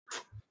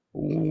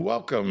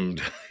Welcome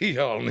to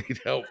Y'all Need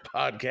Help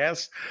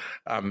podcast.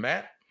 I'm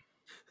Matt.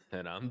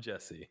 And I'm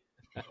Jesse.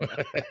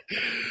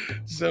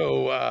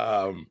 So,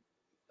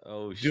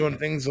 Oh, doing shit.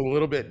 things a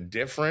little bit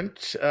different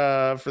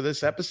for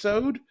this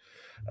episode.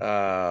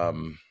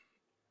 Um,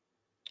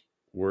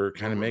 we're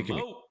kind We're of making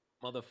it, remote,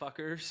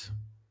 motherfuckers.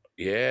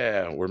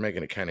 we're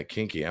making it kind of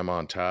kinky. I'm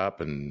on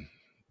top and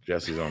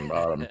Jesse's on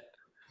bottom,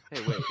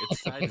 Hey, wait,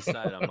 it's side to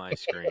side on my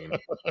screen.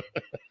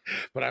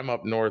 but I'm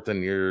up north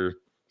and you're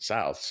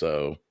south.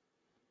 So,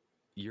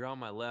 You're on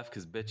my left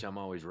because, bitch, I'm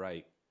always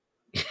right.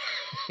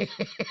 So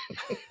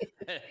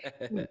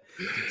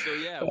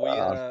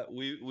yeah,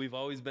 we've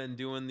always been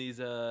doing these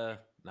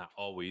not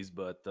always,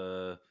 but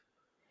the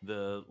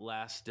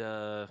last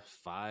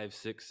 5,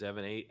 6,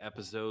 7, 8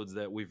 episodes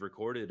that we've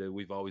recorded,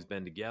 we've always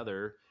been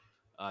together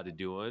to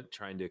do it,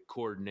 trying to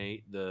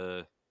coordinate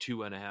the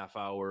 2.5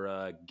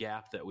 hour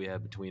gap that we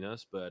have between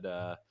us.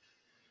 But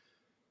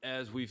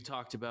as we've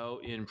talked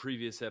about in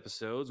previous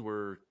episodes,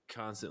 we're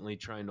constantly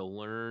trying to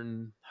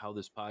learn how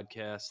this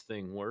podcast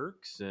thing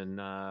works and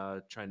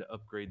trying to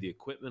upgrade the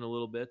equipment a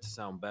little bit to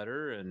sound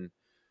better. And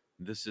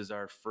this is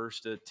our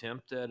first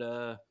attempt at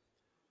a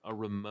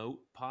remote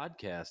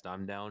podcast.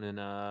 I'm down in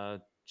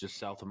just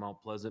south of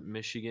Mount Pleasant,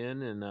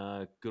 Michigan,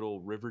 in good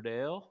old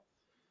Riverdale,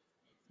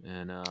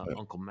 and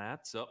Uncle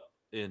Matt's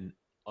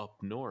up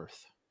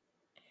north.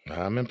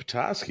 I'm in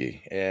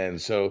Petoskey. And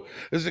so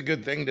this is a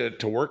good thing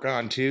to work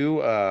on too,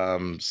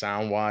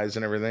 sound wise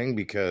and everything,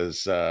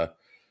 because I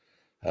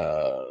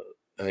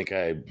think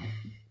I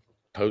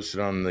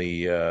posted on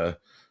the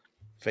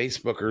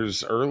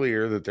Facebookers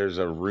earlier that there's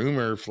a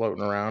rumor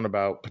floating around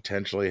about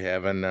potentially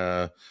having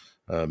a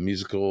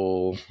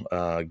musical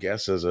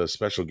guest as a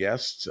special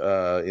guest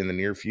in the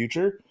near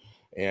future.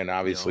 And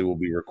obviously, we'll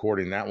be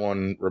recording that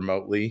one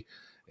remotely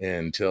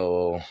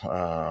until,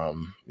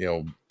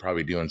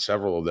 probably doing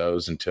several of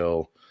those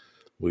until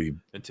we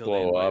Until they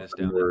blow invite up us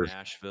and down to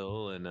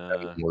Nashville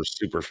and we're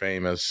super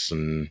famous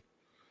and,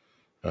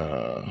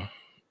 go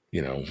to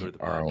the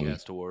our own.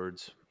 podcast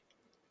awards.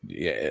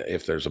 Yeah,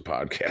 if there's a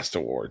podcast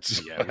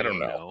awards. Yeah, I don't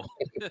know.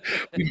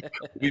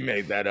 we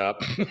made that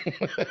up.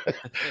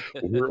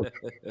 we're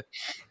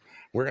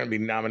going to be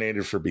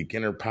nominated for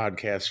Beginner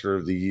Podcaster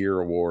of the Year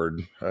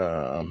award.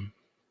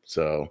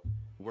 So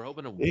we're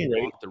hoping to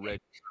anyway, walk the red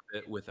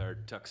carpet with our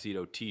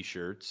tuxedo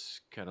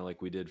T-shirts, kind of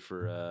like we did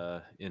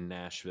for in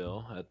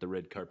Nashville at the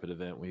red carpet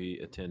event we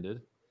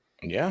attended.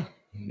 Yeah,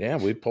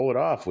 we pull it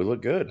off. We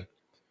look good.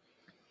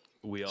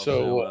 We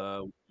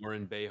also we're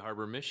in Bay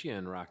Harbor,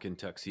 Michigan, rocking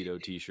tuxedo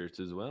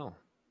T-shirts as well.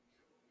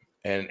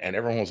 And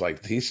everyone was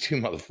like, "These two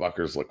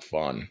motherfuckers look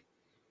fun."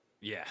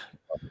 Yeah,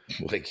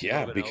 like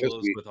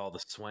because with all the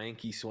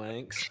swanky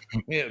swanks.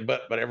 Yeah,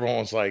 but everyone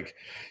was like,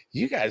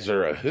 "You guys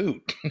are a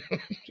hoot."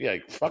 Yeah,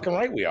 like, fucking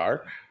right we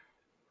are.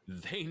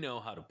 They know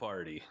how to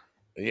party.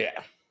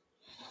 Yeah.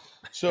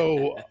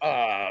 So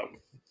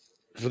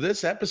for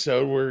this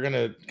episode, we're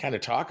gonna kind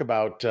of talk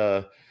about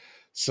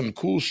some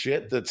cool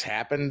shit that's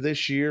happened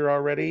this year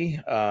already.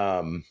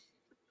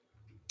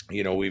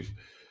 We've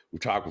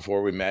talked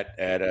before. We met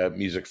at a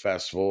music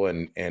festival,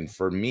 and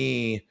for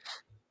me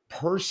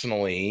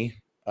personally,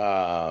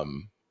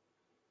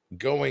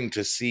 going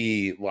to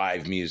see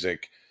live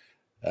music,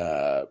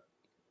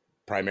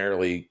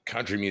 primarily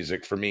country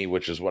music for me,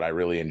 which is what I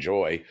really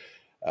enjoy.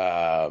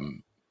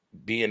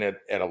 Being at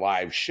a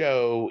live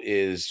show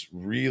is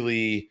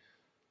really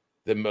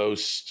the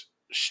most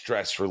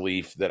stress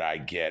relief that I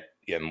get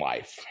in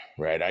life,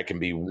 right? I can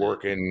be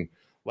working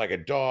like a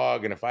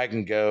dog, and if I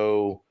can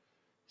go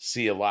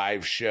see a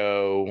live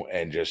show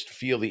and just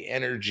feel the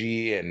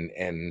energy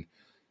and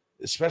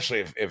especially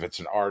if it's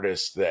an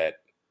artist that,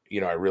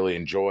 I really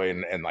enjoy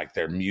and like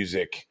their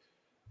music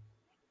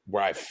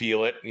where I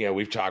feel it.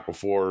 We've talked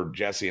before,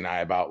 Jesse and I,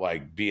 about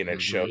like being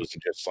at shows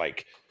and just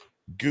like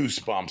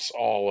goosebumps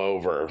all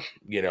over,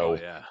 Oh,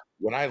 yeah.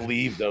 When I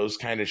leave those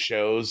kind of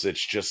shows,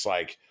 it's just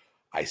like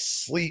I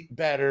sleep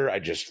better. I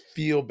just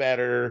feel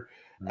better.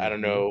 I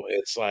don't know.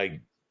 It's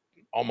like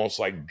almost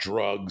like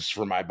drugs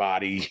for my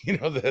body,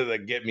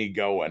 that get me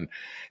going.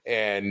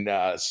 And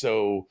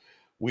so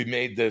we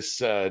made this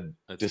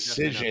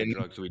decision. Not the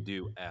drugs we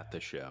do at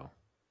the show.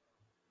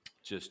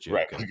 Just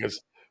Right, joking.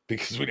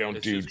 because we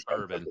don't do just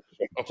bourbon.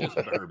 Just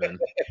bourbon.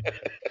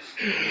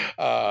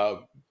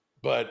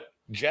 But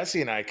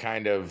Jesse and I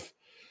kind of,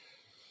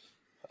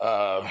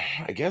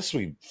 I guess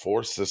we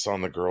forced this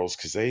on the girls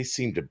because they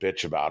seem to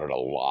bitch about it a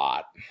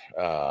lot.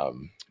 I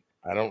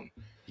don't.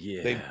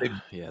 Yeah,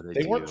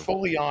 they weren't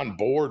fully on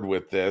board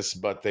with this,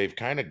 but they've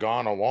kind of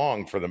gone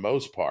along for the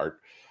most part.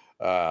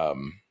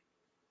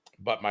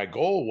 But my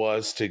goal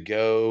was to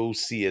go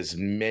see as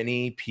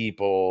many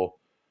people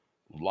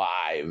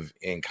live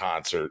in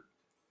concert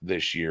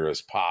this year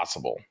as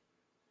possible.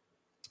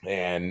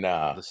 And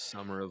the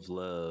Summer of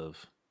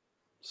Love,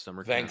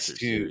 summer concert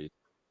series.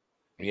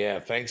 Yeah,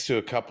 thanks to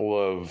a couple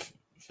of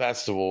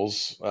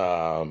festivals,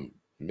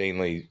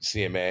 mainly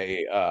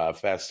CMA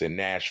Fest in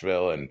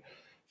Nashville and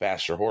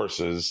Faster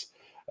Horses,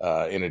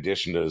 in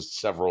addition to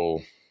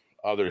several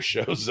other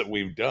shows that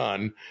we've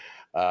done.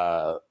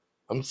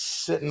 I'm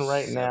sitting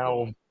right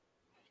Several. now.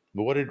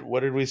 What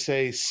did we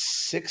say?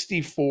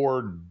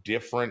 64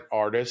 different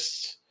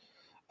artists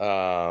that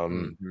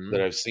Mm-hmm.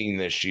 I've seen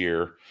this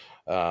year.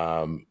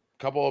 A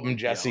couple of them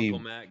Yeah, Uncle Jesse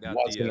Matt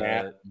wasn't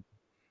at.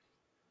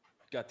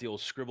 got the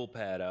old scribble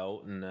pad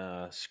out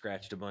and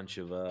scratched a bunch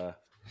of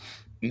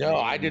No,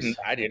 I didn't. names.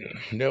 I didn't.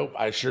 Nope,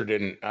 I sure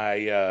didn't.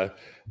 I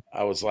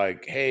was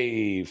like,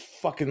 hey,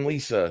 fucking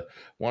Lisa,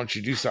 why don't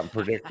you do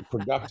something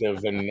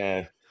productive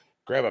and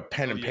grab a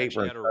pen Oh, and you paper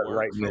actually and had her start work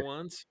writing for it.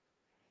 once?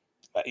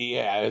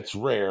 Yeah, it's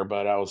rare,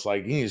 but I was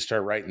like, you need to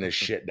start writing this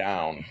shit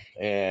down.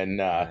 And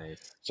Nice.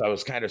 so I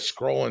was kind of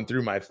scrolling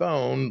through my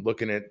phone,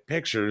 looking at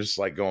pictures,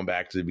 like going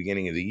back to the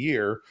beginning of the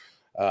year.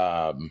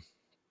 Um,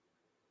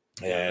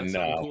 Yeah, and that's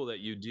and something cool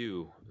that you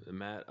do.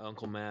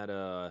 Uncle Matt,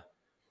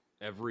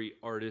 every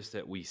artist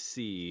that we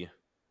see,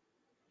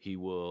 he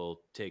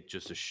will take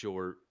just a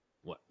short,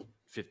 what,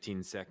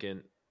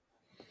 15-second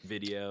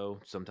video,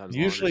 sometimes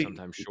longer, usually,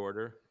 sometimes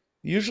shorter.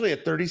 usually a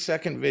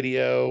 30-second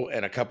video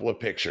and a couple of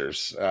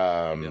pictures,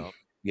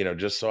 Yep.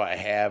 just so I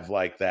have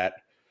like that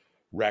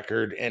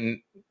record.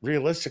 And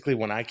realistically,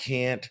 when I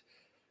can't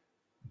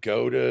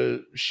go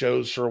to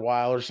shows for a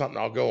while or something,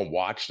 I'll go and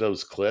watch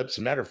those clips.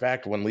 Matter of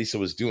fact, when Lisa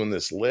was doing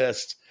this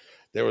list,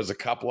 there was a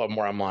couple of them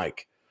where I'm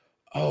like,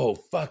 oh,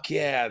 fuck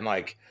yeah. And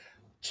like,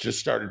 just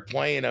started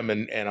playing them.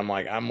 And I'm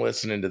like, I'm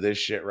listening to this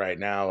shit right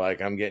now.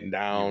 Like, I'm getting You were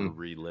down.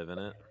 reliving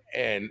it.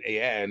 And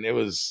yeah, and it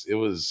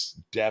was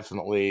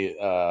definitely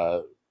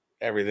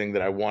everything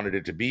that I wanted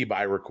it to be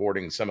by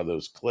recording some of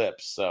those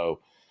clips.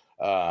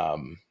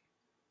 Um,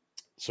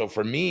 so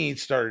for me, it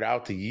started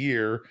out the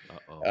year.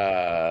 Uh-oh.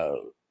 Uh,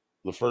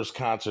 the first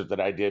concert that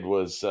I did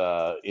was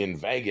in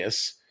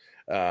Vegas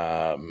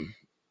um,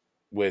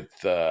 with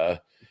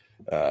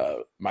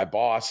my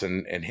boss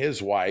and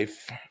his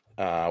wife.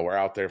 Were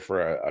out there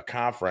for a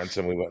conference,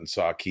 and we went and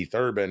saw Keith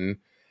Urban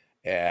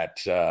at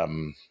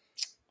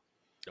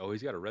Oh,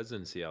 he's got a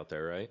residency out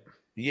there, right?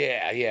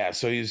 yeah.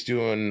 So he's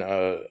doing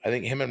I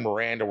think him and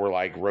Miranda were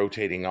like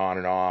rotating on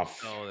and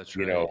off, Oh, that's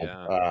you right. know.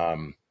 Yeah.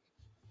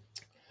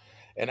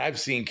 And I've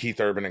seen Keith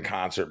Urban in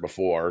concert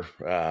before.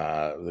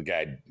 The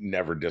guy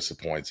never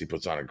disappoints. He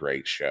puts on a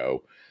great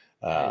show.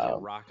 Yeah, he's a Uh,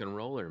 rock and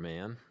roller,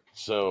 man.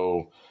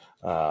 so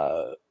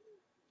uh,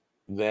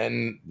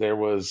 then there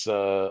was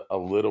a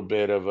little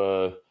bit of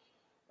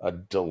a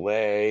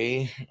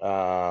delay.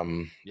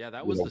 Yeah,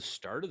 that was the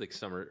start of the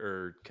summer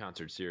or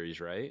concert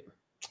series, right?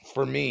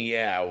 For me,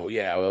 yeah,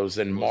 it was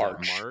in What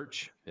was that, March.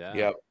 March? Yeah.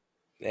 Yep.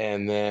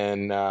 And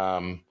then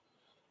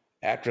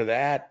after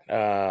that,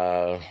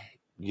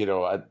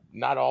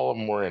 not all of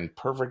them were in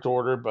perfect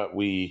order, but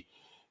we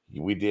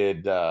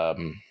did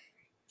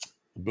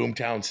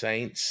Boomtown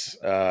Saints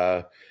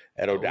at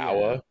Oh yeah.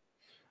 Odawa,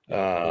 Yep.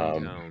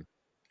 um, Boomtown.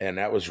 and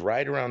that was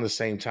right around the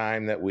same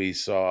time that we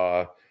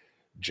saw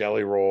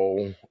Jelly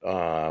Roll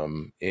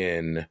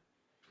in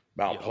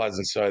Mount Yep.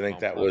 Pleasant. So I think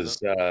Mount that was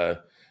Pleasant.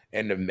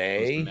 end of It was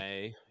May.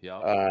 May.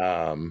 Yep.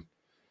 Um,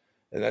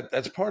 and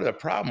that's part of the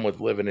problem with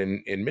living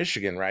in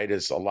Michigan, right?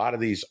 Is a lot of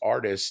these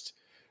artists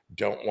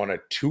don't want to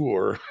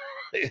tour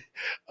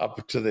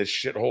up to this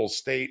shithole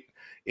state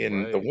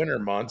in the Right. winter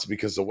months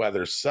because the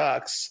weather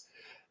sucks.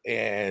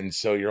 And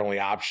so your only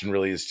option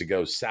really is to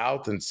go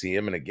south and see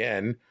him. And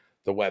again,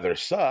 the weather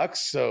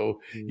sucks.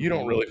 So you don't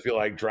Mm-hmm. really feel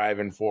like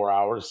driving 4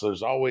 hours. So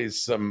there's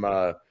always some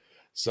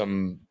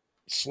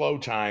slow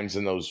times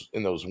in those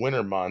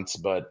winter months.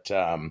 But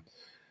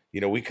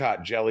we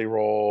caught Jelly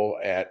Roll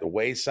at the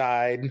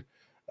Wayside.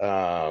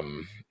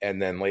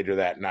 And then later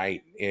that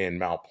night in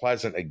Mount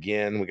Pleasant,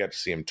 again, we got to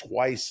see him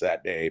twice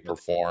that day At the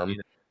perform.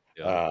 arena.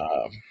 Yep.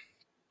 Uh,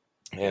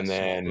 Yeah, and small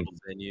then, little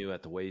venue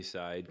at the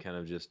Wayside, kind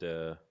of just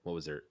what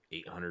was there,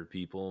 800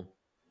 people?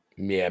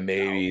 yeah, Wow.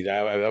 maybe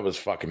that was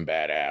fucking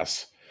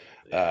badass.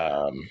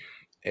 Yeah.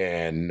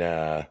 And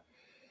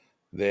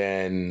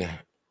then,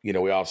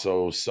 we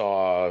also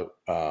saw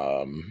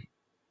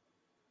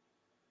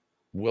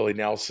Willie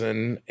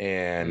Nelson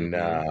and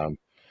Mm-hmm.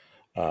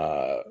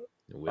 uh,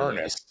 Willie.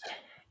 Ernest.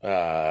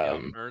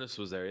 Yep. Ernest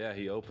was there. Yeah,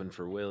 he opened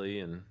for Willie,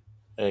 and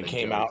I And think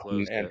came Jelly out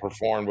closed and it.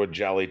 performed with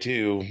Jelly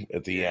too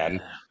at the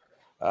end.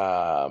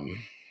 Yeah.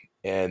 Um,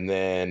 and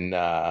then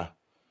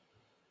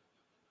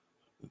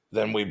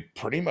we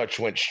pretty much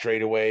went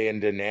straight away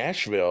into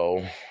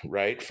Nashville,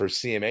 right, for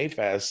CMA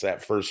Fest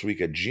that first week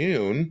of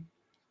June.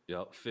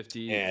 Yep.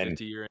 50 And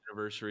 50-year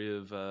anniversary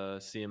of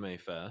CMA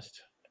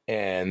Fest.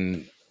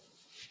 and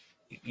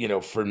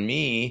for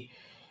me,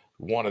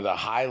 one of the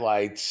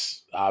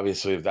highlights,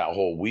 obviously, of that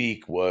whole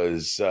week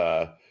was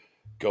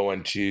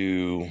going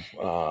to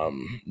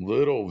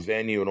little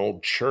venue, an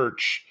old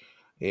church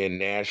in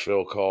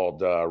Nashville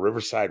called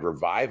Riverside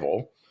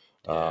Revival.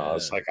 Yeah.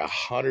 It's like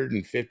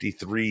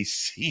 153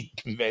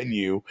 seat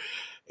venue,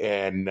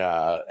 and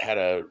had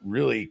a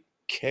really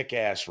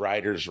kick-ass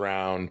writers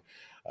round.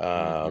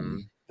 Mm-hmm.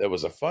 That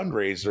was a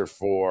fundraiser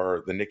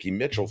for the Nikki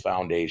Mitchell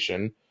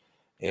Foundation,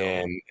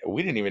 Yep. and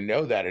we didn't even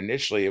know that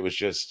initially. It was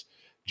just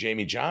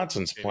Jamie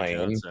Johnson's Jamie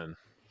playing, Johnson.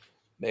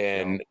 Yep.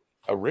 and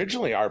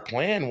originally our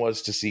plan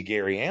was to see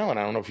Gary Allen.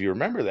 I don't know if you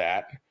remember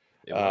that.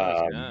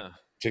 It was, yeah.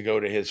 to go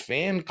to his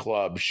fan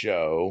club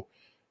show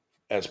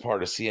as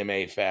part of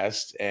CMA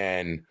Fest.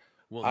 And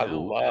Well, I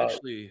no, love,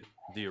 actually,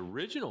 the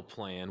original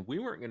plan, we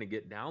weren't going to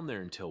get down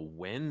there until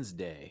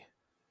Wednesday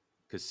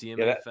because yeah,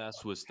 CMA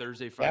Fest was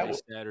Thursday, Friday,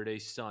 that, Saturday,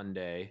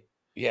 Sunday.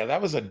 yeah,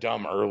 that was a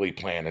dumb early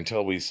plan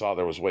until we saw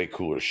there was way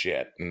cooler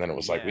shit. And then it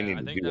was like, we Yeah,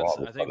 need to do all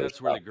this I think other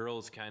that's where stuff. the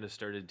girls kind of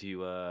started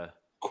to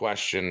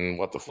Question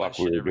what the fuck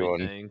we question were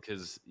doing. everything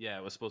because yeah,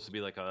 it was supposed to be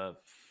like a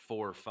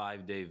 4 or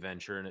 5 day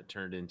venture, and it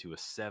turned into a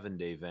 7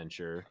 day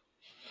venture.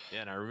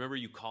 Yeah, and I remember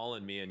you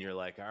calling me, and you're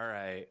like, "All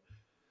right,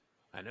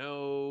 I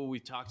know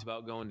we talked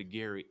about going to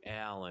Gary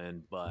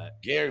Allen,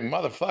 but Gary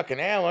motherfucking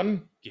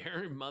Allen.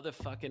 Gary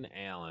motherfucking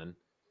Allen,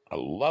 I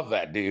love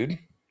that dude.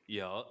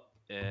 yeah."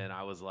 And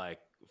I was like,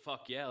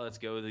 "Fuck yeah, let's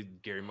go to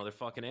Gary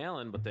motherfucking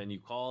Allen." But then you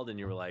called, and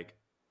you were like,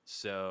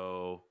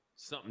 "So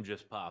something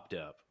just popped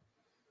up,"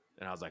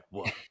 and I was like,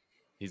 "What?"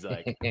 He's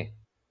like,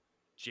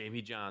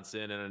 Jamie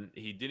Johnson, and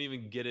he didn't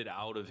even get it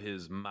out of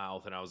his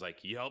mouth, and I was like,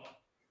 "Yup,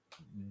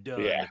 Yeah.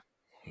 done,"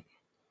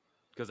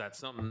 because that's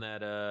something that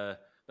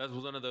that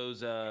was one of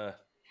those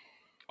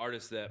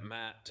artists that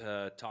Matt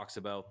talks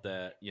about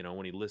that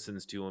when he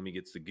listens to him, he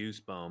gets the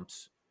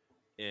goosebumps,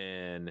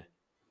 and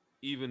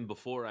even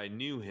before I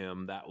knew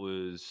him, that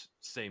was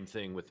same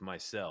thing with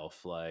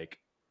myself. Like,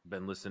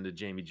 been listening to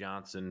Jamie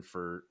Johnson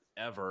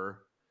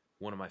forever,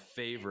 one of my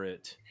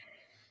favorite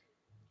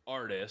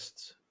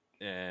artists,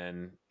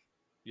 and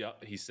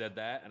yep, he said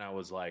that, and I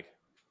was like,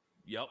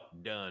 "Yep,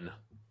 done."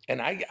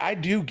 And I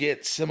do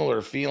get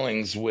similar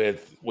feelings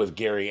with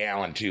Gary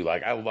Allen too.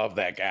 Like I love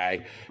that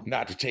guy.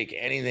 Not to take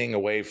anything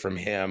away from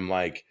him,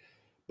 like,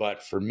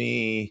 but for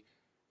me,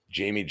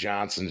 Jamie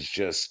Johnson's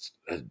just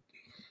a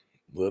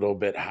little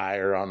bit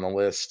higher on the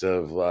list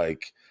of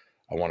like,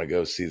 I want to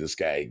go see this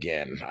guy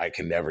again. I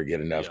can never get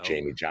enough Yep.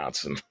 Jamie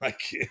Johnson.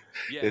 Like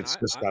Yeah, and it's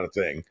just not a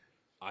thing.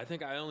 I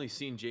think I only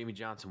seen Jamie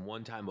Johnson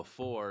one time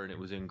before, and it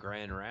was in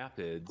Grand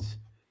Rapids,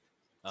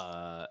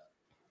 uh,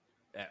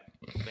 at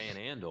Van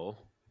Andel,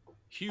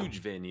 huge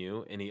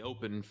venue, and he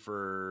opened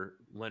for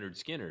Leonard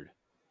Skinner,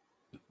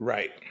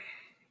 Right.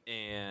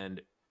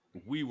 and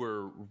we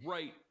were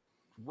right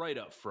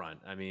up front.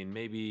 I mean,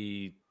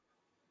 maybe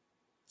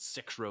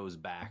 6 rows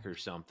back or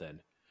something,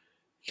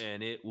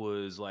 and it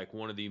was like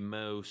one of the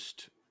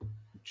most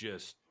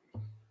just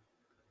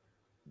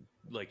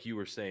like you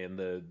were saying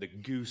the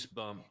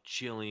goosebump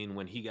chilling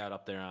when he got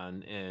up there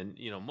on, and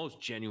most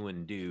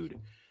genuine dude.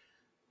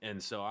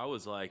 And so I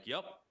was like,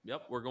 yep,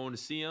 we're going to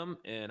see him.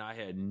 And I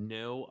had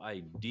no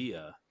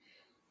idea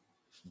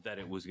that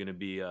it was going to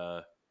be,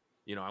 I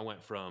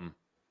went from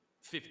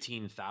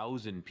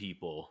 15,000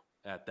 people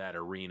at that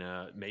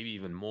arena, maybe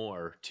even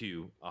more,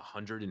 to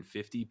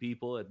 150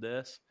 people at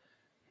this.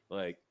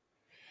 Like,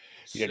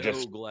 Yeah, so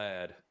just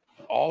glad.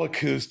 all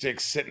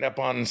acoustics, sitting up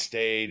on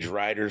stage,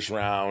 writers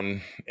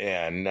round,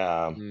 and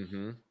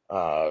Mm-hmm.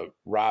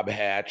 Rob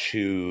Hatch,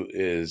 who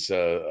is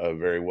a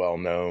very well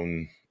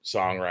known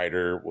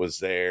songwriter, was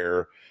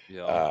there.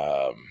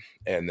 Yeah.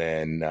 And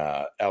then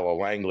Ella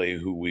Langley,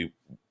 who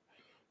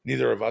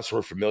neither of us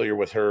were familiar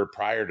with her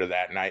prior to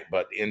that night,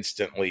 but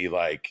instantly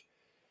like,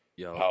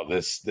 Yep. oh,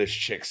 this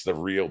chick's the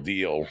real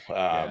deal.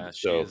 Yeah,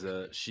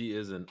 So she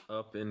is an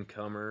up and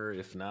comer,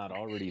 if not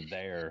already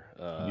there.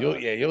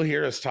 you'll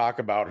hear us talk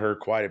about her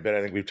quite a bit.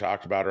 I think we've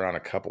talked about her on a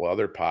couple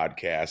other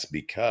podcasts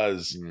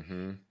because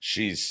Mm-hmm.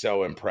 she's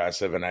so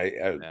impressive. And Yeah,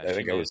 I she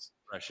think it made an was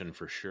impression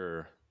for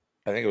sure.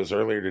 I think it was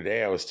earlier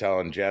today. I was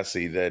telling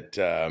Jesse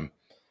that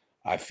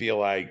I feel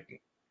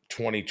like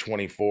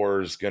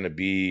 2024 is going to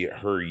be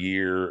her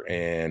year,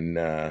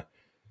 and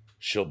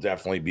she'll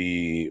definitely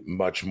be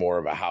much more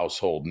of a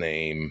household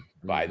name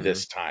by Mm-hmm.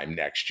 this time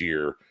next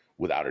year,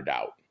 without a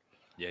doubt.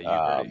 Yeah, you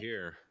heard it Um,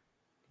 here.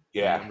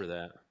 yeah. Remember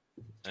that.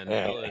 And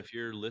And- Ella, if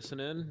you're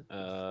listening,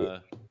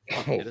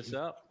 hit us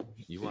up.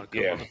 You want to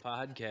come Yeah. on the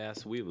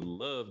podcast? We would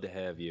love to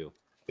have you.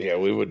 Yeah,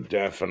 we would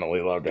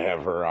definitely love to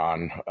have her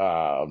on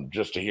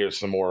just to hear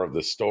some more of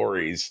the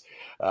stories.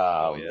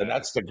 And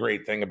that's the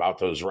great thing about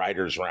those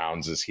writers'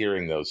 rounds is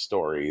hearing those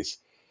stories.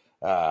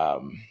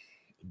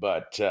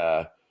 But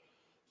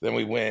then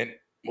we went,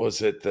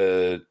 was it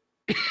the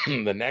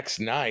the next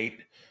night?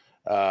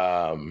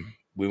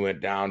 We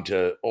went down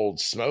to Old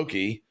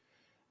Smoky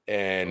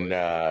and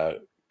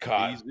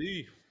caught,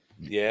 BZ.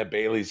 yeah,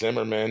 Bailey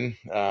Zimmerman.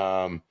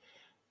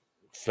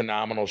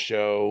 Phenomenal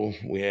show.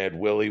 We had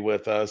Willie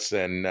with us,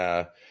 and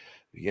the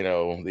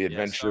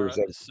adventures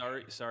of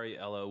Sorry,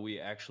 Ella. We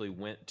actually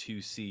went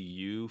to see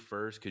you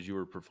first because you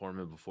were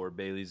performing before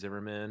Bailey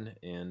Zimmerman,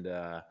 and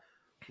a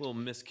little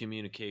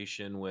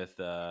miscommunication with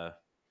the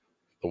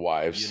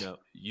wives. Wasn't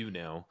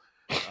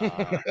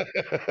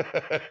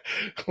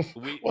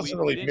We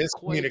really didn't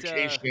quite.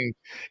 miscommunication.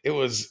 It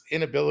was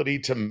inability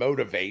to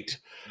motivate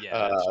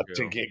Yeah, that's to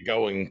true. get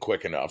going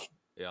quick enough.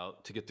 Yeah,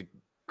 to get the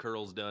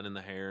curls done in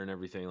the hair and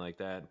everything like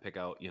that, and pick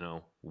out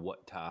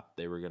what top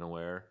they were gonna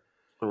wear.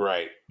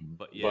 Right.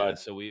 But yeah,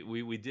 so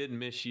we did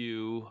miss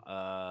you,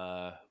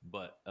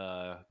 but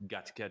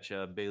got to catch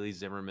Bailey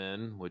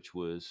Zimmerman, which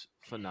was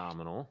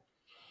phenomenal.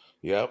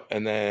 Yep.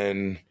 And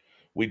then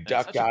we And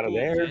it's ducked such a out of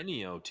cool there.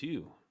 venue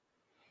too.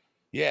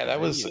 Yeah, The that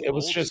was venue, it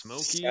was Old just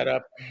set Smoky.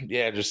 up.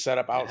 Yeah, just set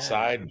up Yeah.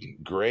 outside.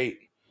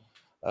 Great.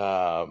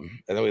 And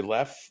then we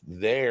left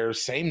there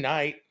same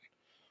night,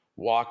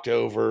 walked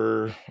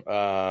over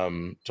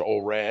to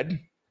Old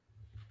Red,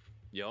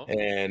 Yep.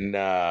 and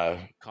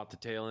Caught the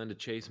tail end of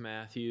Chase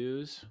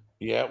Matthews.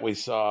 yeah, we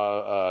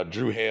saw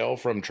Drew Hale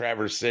from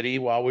Traverse City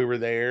while we were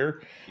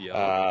there.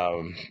 Yep.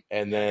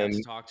 And Yeah, I got then to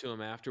talk to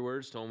him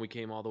afterwards. Told him we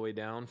came all the way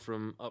down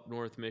from up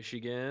north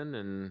Michigan,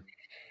 and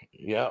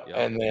yeah,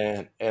 yep,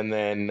 and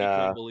then he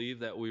couldn't believe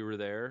that we were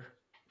there.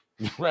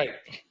 right,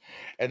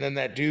 and then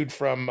that dude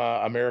from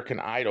American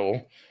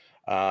Idol.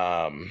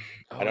 I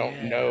Oh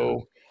don't yeah,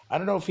 know. I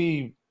don't know if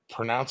he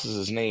pronounces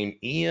his name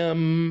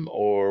Iam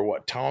or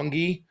what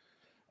Tongi.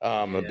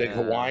 A big yeah,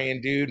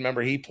 Hawaiian dude.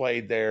 Remember, he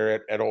played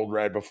there at Old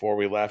Red before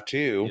we left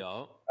too.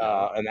 yep,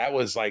 yep. And that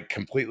was like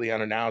completely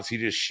unannounced. He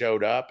just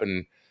showed up,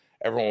 and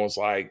everyone was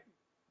like,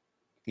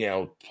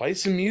 play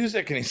some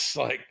music. And he's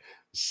like,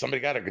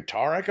 somebody got a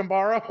guitar I can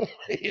borrow?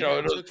 Yeah, It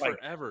it was took like,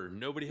 forever.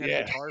 Nobody had a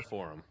yeah, guitar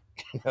for him.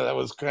 that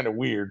was kind of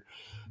weird.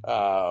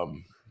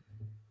 Um,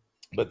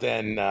 but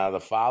then the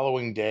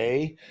following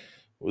day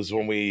was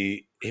when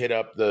we hit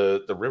up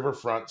the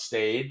riverfront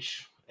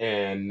stage,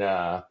 and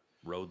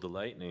Rode the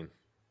lightning.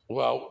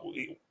 well,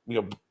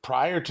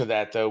 prior to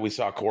that though, we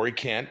saw Corey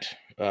Kent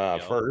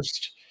Yep.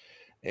 first,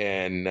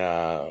 and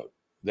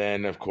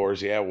then of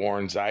course, yeah,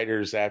 Warren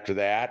Zeiders after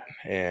that,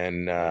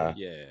 and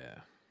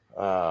Yeah.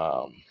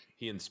 um,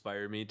 He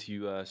inspired me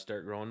to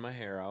start growing my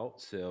hair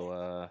out.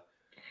 So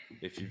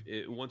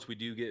once we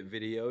do get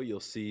video, you'll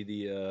see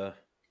the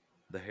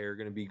hair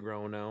going to be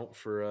growing out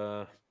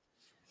for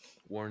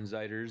Warren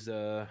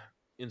Zeiders'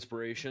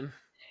 inspiration.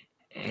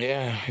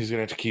 yeah, he's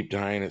gonna have to keep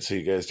dyeing it so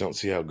you guys don't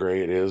see how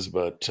gray it is,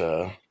 but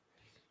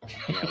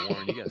Yeah,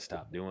 Warren, you got to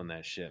stop doing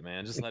that shit,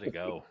 man. Just let it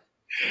go.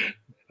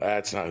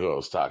 that's not who I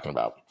was talking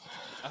about.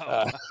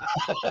 Oh.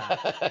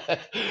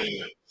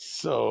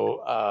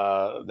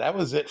 So that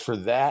was it for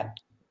that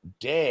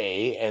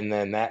day, and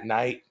then that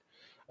night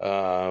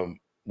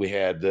we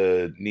had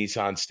the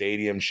Nissan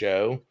Stadium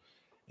show,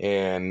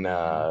 and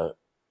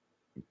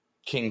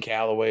King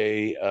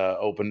Calloway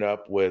opened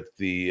up with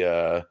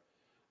the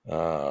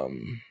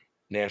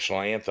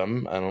national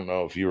anthem. I don't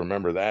know if you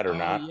remember that or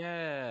not.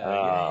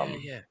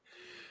 Yeah.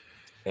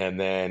 And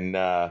then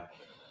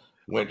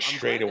went I'm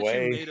straight glad that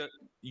away.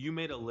 you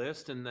made a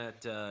list and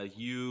that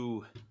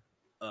you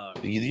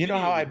You know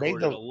how video I made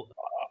recorded the?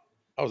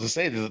 I was to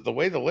say the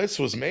way the list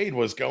was made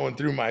was going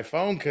through my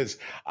phone because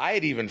I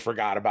had even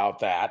forgot about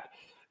that,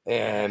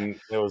 and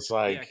it was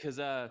yeah, like, because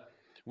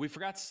we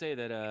forgot to say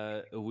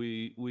that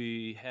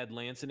we had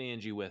Lance and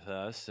Angie with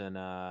us, and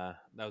that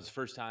was the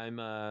first time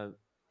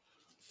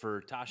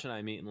for Tasha and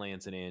I meeting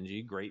Lance and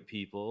Angie. Great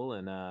people,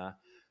 and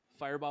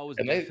Fireball was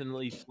and they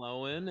definitely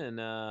flowing,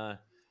 and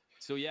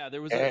so yeah,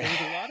 there was eh,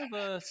 a lot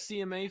of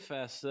CMA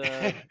Fest,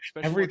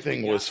 especially once we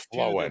everything got was to the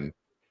flowing.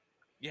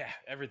 yeah,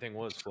 everything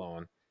was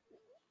flowing.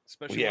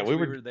 Especially Yeah, once we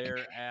we were. were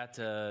there at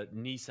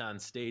Nissan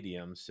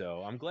Stadium.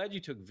 So I'm glad you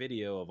took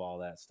video of all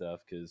that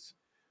stuff because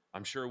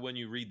I'm sure when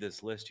you read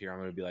this list here, I'm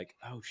going to be like,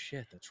 oh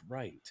shit, that's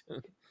right.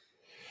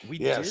 We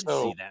Yeah, did so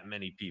see that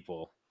many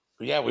people.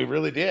 yeah, we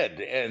really did,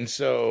 and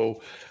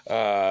so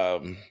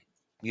um,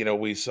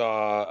 we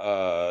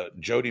saw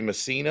Jody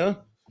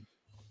Messina.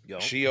 Yo,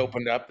 She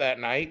opened up that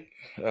night,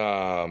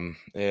 and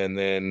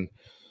then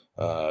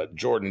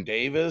Jordan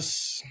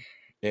Davis,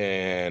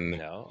 and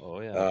no, oh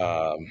yeah.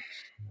 um,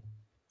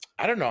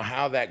 I don't know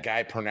how that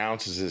guy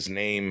pronounces his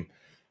name.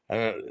 I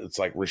don't know, it's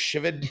like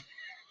Rashivid.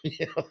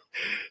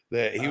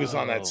 That he was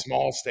on that Oh,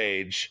 small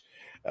stage.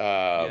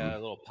 yeah, Um, a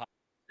little pop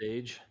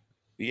stage.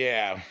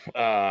 yeah,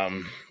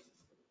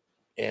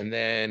 and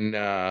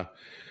then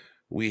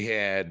we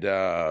had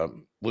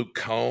Luke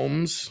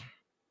Combs,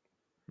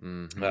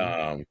 Mm-hmm.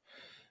 um,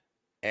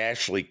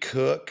 Ashley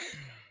Cook,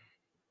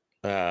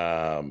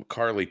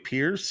 Carly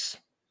Pierce,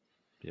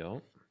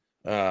 Yo,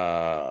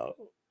 uh,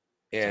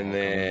 it's and all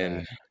coming then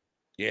back.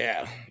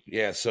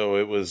 yeah. So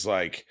it was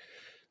like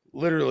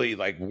literally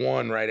like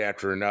one right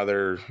after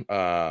another.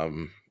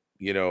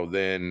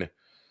 Then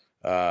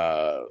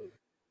uh,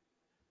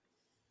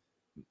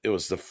 it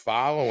was the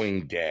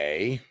following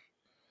day.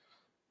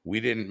 We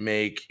didn't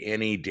make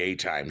any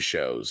daytime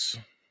shows.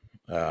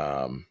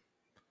 Um,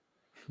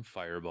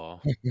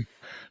 Fireball.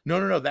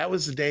 no. That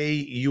was the day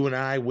you and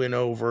I went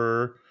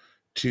over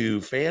to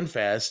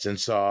FanFest and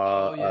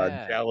saw Oh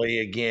yeah. Jelly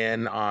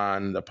again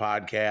on the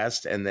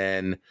podcast, and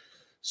then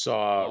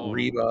saw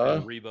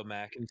Reba, Reba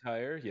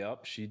McIntyre.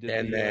 Yep, she did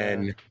and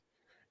the.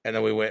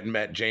 then we went and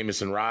met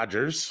Jameson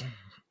Rogers,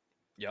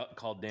 Yep,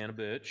 called Dan a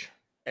bitch.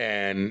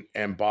 and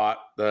bought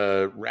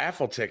the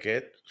raffle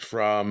ticket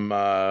from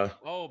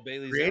Oh,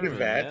 Bailey Creative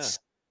Zimmerman. Yeah. Vets.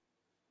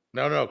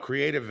 No,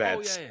 Creative Oh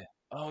Vets. yeah.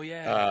 Oh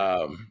yeah.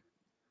 Um,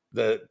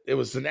 it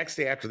was the next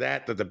day after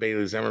that the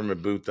Bailey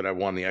Zimmerman booth that I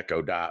won the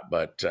Echo Dot,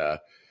 but Yeah,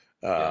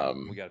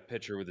 um, we got a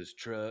picture with his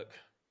truck.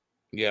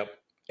 yep.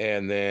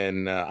 And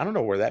then I don't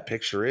know where that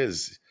picture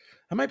is.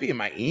 That might be in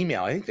my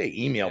email. I think they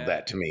emailed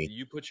that to me.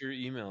 You put your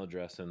email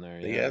address in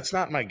there. Yeah, it's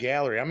not in my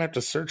gallery. I'm gonna have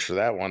to search for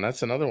that one.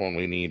 That's another one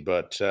we need.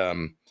 But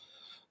you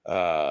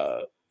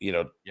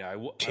know, I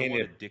want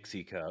Tanya, a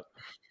Dixie cup.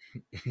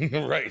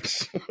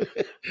 right?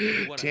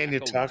 Tanya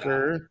Echo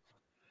Tucker,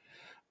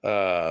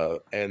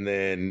 and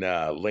then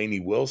Lainey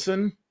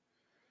Wilson.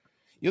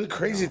 You know, the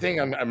crazy thing,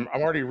 I'm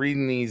already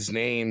reading these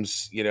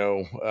names. You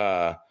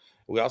know,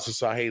 we also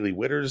saw Haley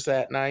Witters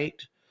that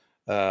night,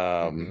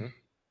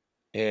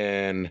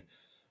 and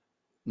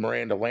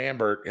Miranda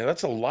Lambert. And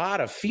that's a lot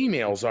of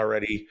females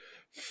already,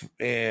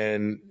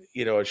 in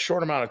you know a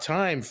short amount of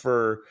time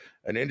for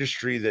an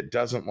industry that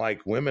doesn't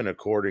like women,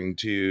 according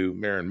to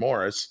Maren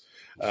Morris.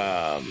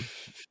 A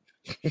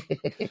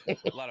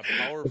lot of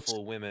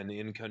powerful women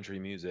in country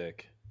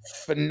music.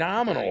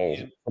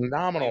 Phenomenal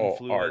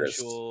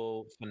artists.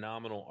 Influential,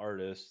 phenomenal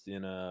artists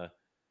in a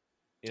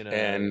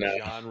And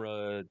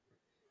genre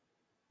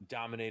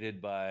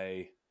dominated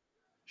by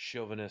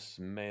chauvinist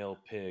male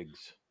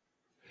pigs.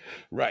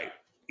 right.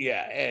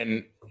 Yeah.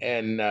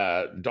 And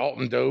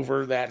Dalton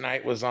Dover that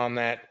night was on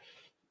that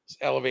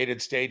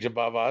elevated stage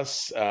above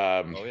us.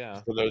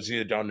 For those of you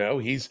that don't know,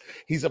 he's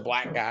a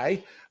black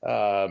guy.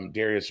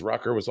 Darius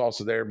Rucker was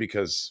also there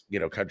because, you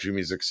know, country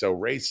music's so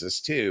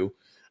racist too.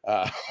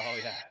 Oh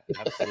yeah,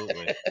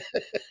 absolutely.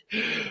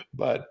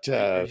 But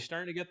are you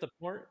starting to get the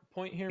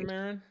point here,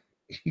 Maren?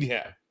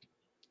 Yeah.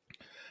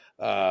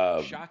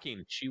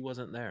 Shocking, she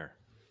wasn't there.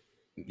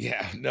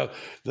 Yeah, no.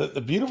 The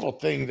beautiful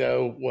thing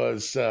though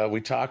was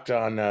we talked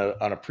on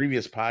a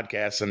previous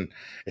podcast, and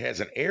it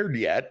hasn't aired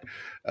yet.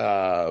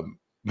 But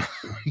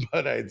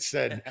I'd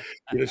said,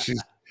 you know,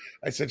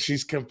 I said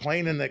she's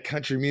complaining that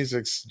country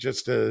music's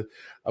just a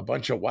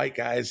bunch of white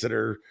guys that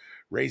are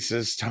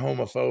racist,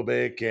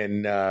 homophobic,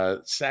 and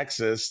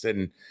sexist,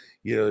 and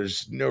you know,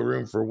 there's no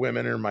room for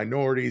women or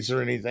minorities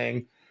or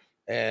anything.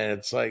 And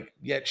it's like,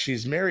 yet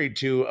she's married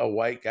to a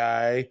white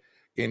guy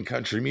in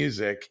country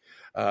music.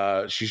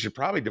 She should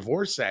probably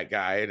divorce that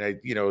guy. And I,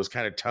 you know, it was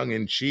kind of tongue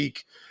in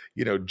cheek,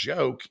 you know,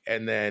 joke.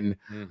 And then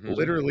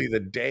literally the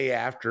day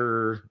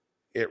after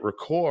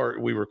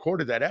we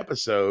recorded that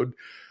episode,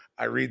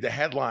 I read the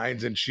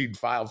headlines and she'd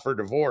filed for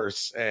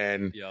divorce.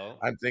 And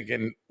I'm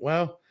thinking,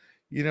 well,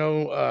 you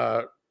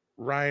know,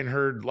 Ryan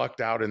Hurd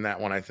lucked out in that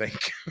one, I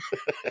think.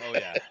 Oh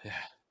yeah.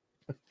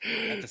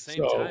 At the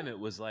same time, it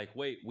was like,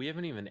 wait, we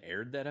haven't even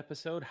aired that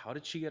episode.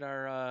 How'd she get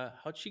our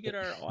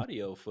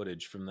audio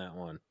footage from that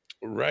one?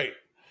 Right.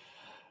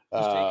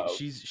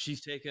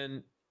 She's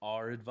taken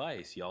our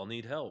advice. Y'all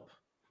need help.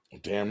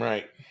 Damn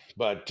right.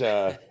 But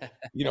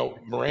you know,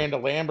 Miranda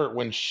Lambert,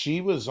 when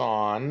she was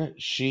on,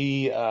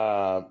 she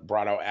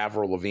brought out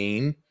Avril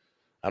Lavigne.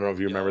 I don't know if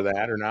you remember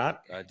that or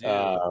not. I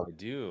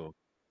do.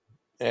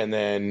 And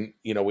then,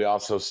 you know, we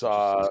also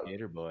saw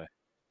Skater Boy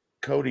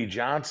Cody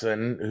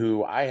Johnson,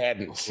 who I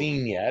hadn't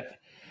seen yet.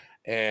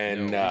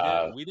 And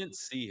we didn't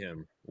see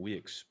him. We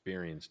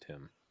experienced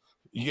him.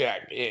 Yeah,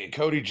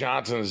 Cody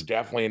Johnson is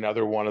definitely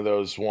another one of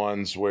those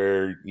ones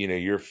where, you know,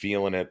 you're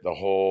feeling it the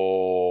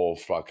whole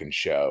fucking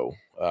show.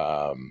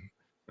 I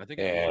think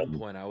at one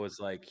point I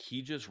was like,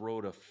 he just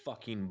rode a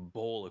fucking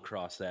bull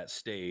across that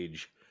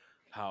stage.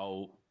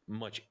 How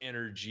much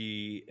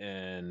energy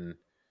and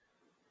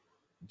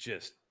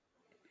just,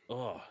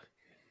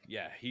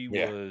 he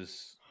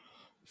was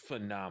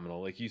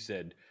phenomenal. Like you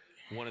said,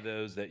 one of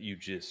those that you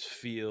just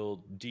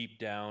feel deep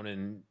down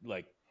and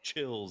like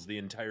chills the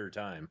entire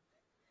time.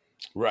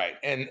 Right.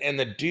 And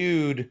the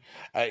dude,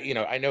 you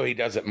know, I know he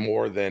does it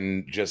more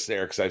than just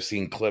there because I've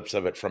seen clips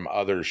of it from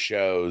other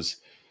shows.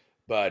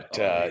 But,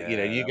 you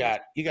know, you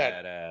got,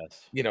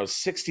 badass. You know,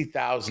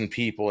 60,000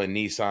 people in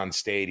Nissan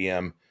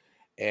Stadium.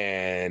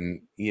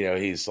 And, you know,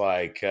 he's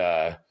like,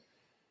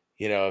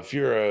 you know, if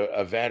you're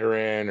a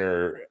veteran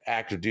or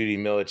active duty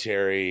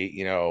military,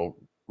 you know,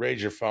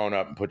 raise your phone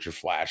up and put your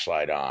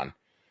flashlight on.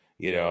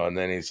 You know, and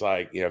then he's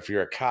like, you know, if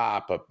you're a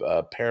cop,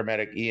 a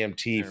paramedic,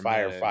 EMT,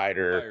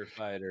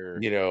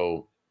 firefighter, you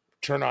know,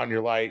 turn on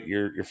your light,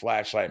 your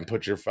flashlight, and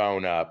put your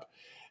phone up.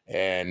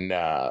 And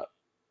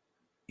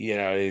you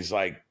know, he's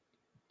like,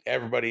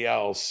 everybody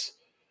else,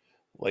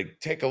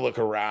 like, take a look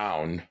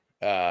around.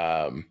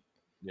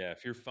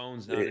 If your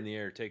phone's not in the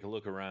air, take a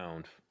look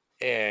around.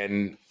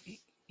 And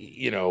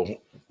you know,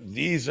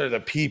 these are the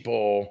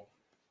people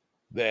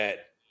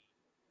that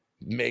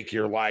make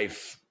your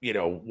life, you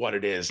know, what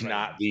it is,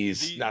 not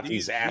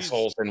these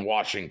assholes in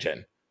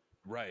Washington.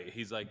 Right.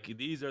 He's like,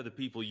 these are the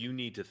people you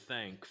need to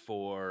thank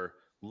for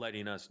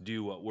letting us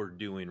do what we're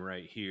doing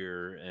right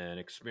here and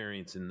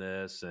experiencing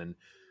this and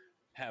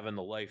having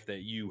the life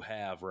that you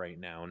have right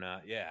now.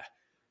 Not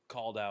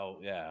called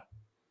out.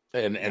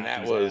 And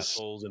that was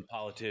assholes and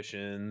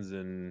politicians,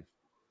 and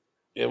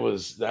that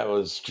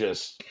was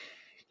just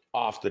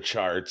off the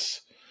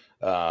charts.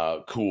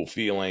 Cool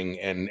feeling,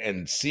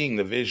 and seeing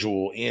the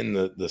visual in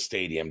the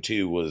stadium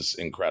too was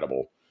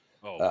incredible.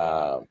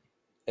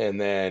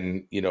 And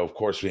then, you know, of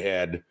course, we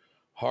had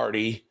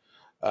Hardy,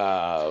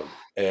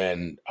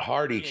 and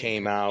Hardy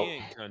came out. He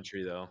ain't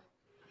country though.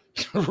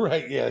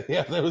 Right. Yeah.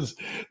 Yeah. That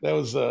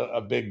was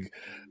a big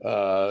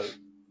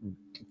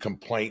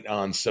complaint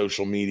on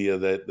social media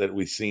that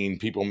we've seen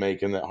people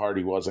making, that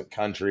Hardy wasn't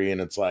country.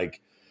 And it's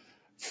like,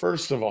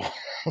 first of all,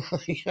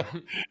 you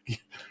know,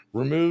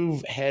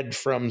 remove head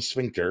from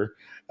sphincter.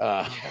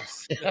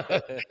 Yes.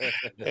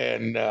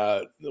 And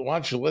why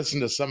don't you listen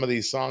to some of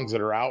these songs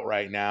that are out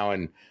right now,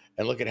 and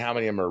look at how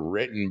many of them are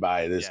written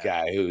by this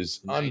Yeah. guy who's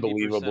 90% of the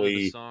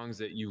unbelievably. songs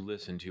that you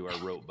listen to are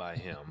wrote by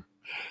him.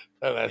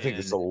 I think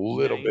it's a And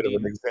little bit of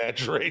an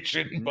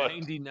exaggeration, but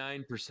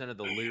 99% of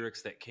the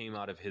lyrics that came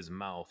out of his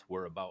mouth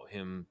were about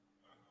him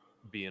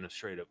being a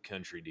straight up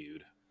country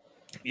dude.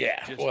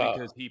 yeah. Just Well,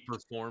 because he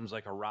performs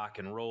like a rock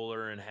and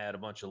roller and had a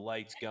bunch of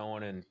lights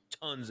going and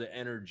tons of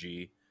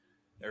energy,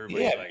 yeah.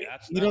 everybody's like,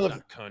 that's You know,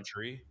 not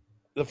country.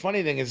 the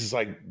funny thing is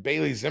like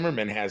Bailey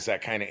Zimmerman has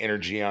that kind of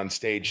energy on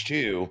stage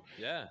too,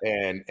 Yeah.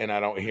 and I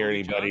don't hear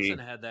Cody Johnson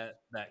anybody. had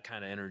that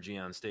kind of energy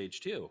on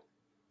stage too.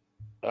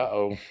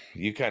 Uh-oh,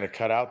 you kind of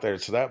cut out there.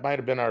 So that might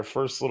have been our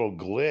first little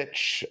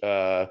glitch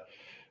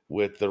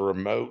with the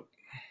remote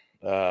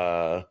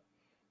uh,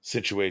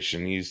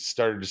 situation. You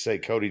started to say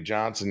Cody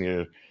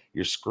Johnson,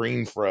 your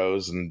screen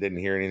froze and didn't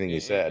hear anything you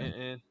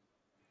said.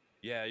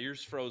 Yeah,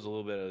 yours froze a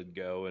little bit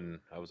ago, and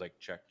I was like,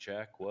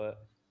 check, what?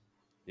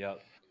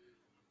 Yep,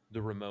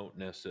 the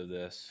remoteness of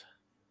this.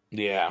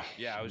 Yeah,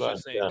 Yeah, I was but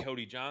just saying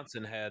Cody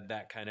Johnson had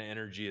that kind of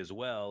energy as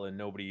well, and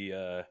nobody,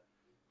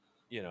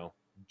 you know,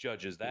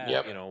 judges that.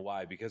 yep, You know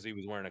why? Because he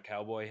was wearing a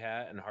cowboy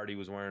hat, and Hardy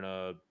was wearing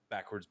a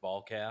backwards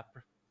ball cap.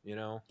 You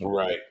know,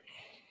 right,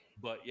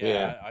 but yeah,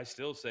 yeah, I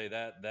still say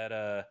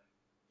that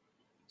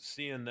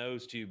seeing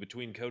those two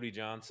between Cody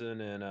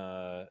Johnson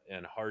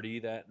and Hardy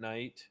that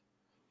night,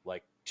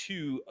 like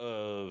two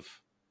of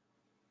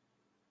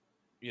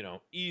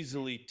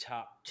easily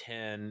top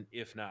 10,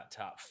 if not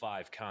top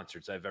 5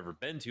 concerts I've ever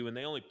been to. And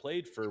they only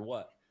played for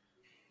what,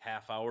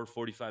 half hour,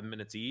 45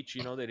 minutes each.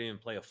 They didn't even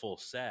play a full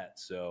set.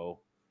 So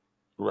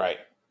right.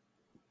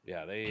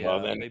 yeah,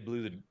 Well, then, they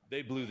blew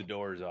the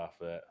doors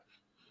off it.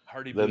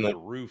 Hardy then blew the, the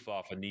roof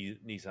off of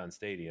Nissan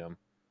Stadium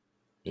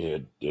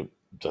it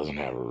doesn't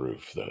have a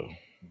roof though.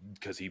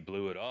 because he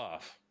blew it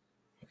off.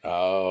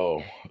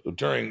 Oh,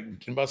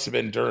 it must have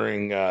been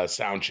during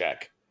sound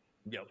check.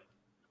 Yep.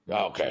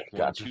 Okay, Check one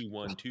gotcha. two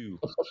 1 2.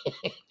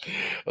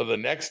 Well, the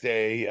next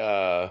day,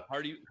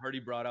 Hardy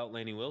brought out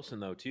Lainey Wilson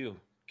though too.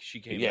 She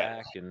came yeah,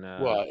 back and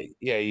well,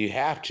 yeah, you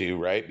have to,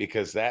 right?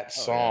 Because that oh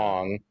yeah,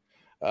 song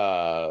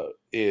won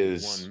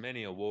is,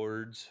 many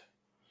awards.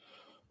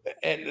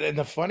 and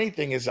the funny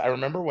thing is, I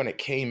remember when it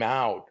came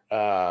out,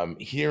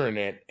 hearing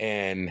it,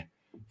 and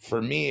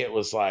for me, it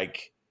was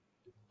like,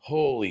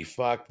 holy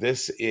fuck,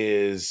 this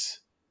is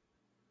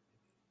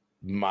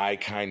my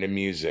kind of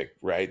music,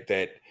 right?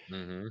 That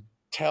Mm-hmm.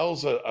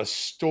 tells a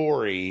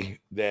story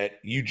that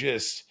you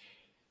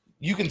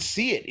can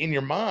see it in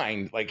your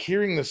mind, like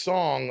hearing the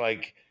song,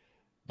 like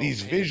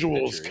these Painting the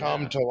visuals picture,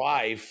 come yeah. to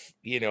life,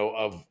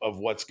 of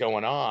what's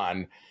going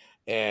on.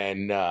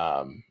 And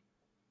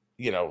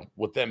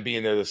with them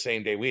being there the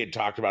same day, we had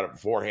talked about it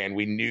beforehand,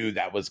 we knew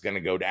that was going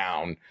to go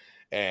down,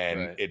 and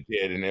Right. it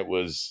did. And it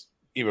was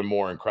even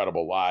more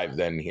incredible live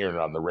than hearing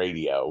it on the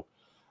radio.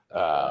 Oh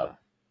yeah.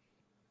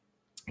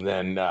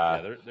 Then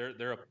Yeah,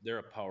 they're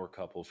a power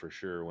couple for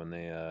sure when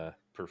they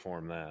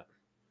perform that.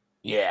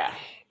 yeah,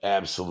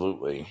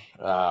 absolutely.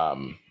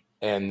 And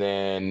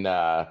then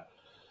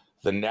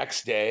the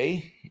next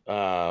day,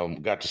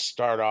 got to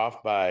start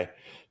off by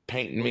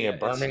painting Well, me a yeah, it's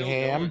still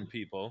Birmingham. going,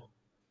 people.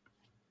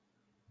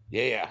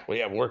 Yeah, well,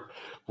 yeah,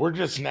 we're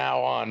just now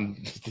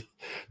on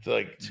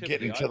like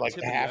getting to like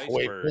Tip the of the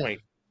halfway iceberg.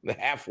 point. The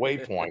halfway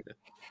point.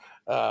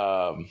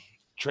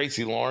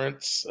 Tracy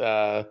Lawrence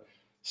Oh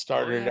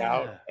started it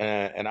out,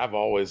 yeah. and I've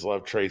always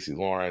loved Tracy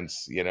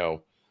Lawrence.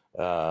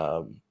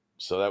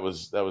 So that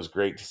was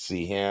great to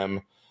see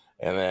him.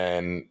 And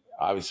then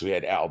obviously we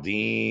had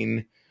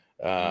Aldine,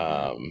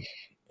 um,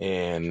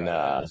 and Try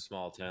that in a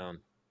small town.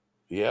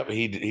 yep,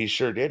 he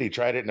sure did. He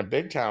tried it in a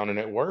big town and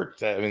it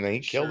worked. I mean, he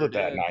killed Sure it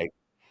that did. night.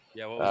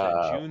 Yeah, what was that?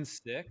 Uh, June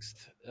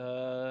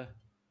 6th?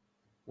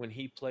 When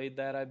he played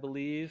that, I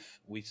believe.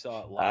 We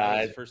saw it live. It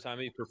was I the first time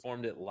he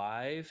performed it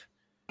live.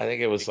 I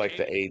think it was It like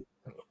came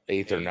the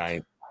eighth or 8th.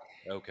 ninth.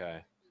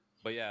 Okay.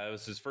 But yeah, it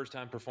was his first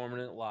time performing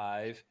it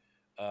live.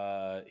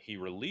 He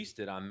released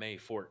it on May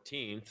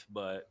 14th,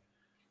 but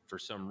for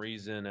some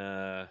reason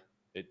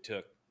it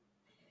took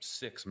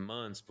 6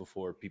 months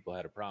before people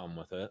had a problem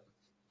with it.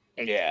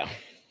 Yeah.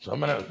 So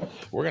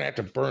we're gonna have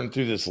to burn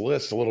through this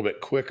list a little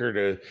bit quicker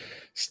to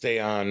stay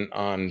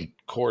on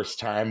course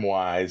time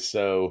wise.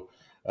 So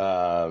we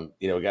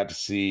got to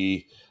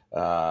see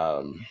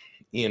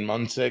Ian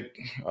Munsick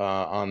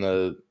on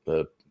the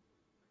the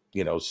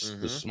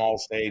small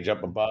stage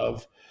up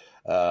above.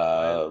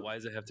 Why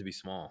does it have to be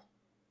small?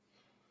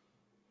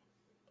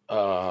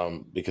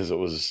 Because it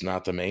was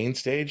not the main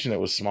stage and it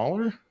was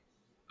smaller.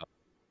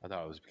 I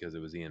thought it was because it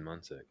was Ian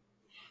Munsick.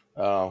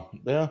 Oh,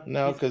 yeah,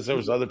 no, because there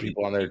was other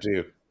people on there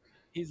too.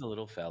 He's a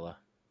little fella.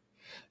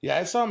 Yeah,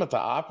 I saw him at the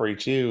Opry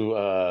too.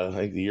 I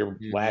think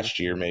last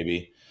year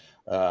maybe.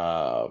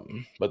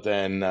 But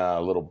then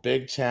Little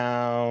Big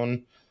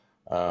Town,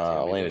 Tammy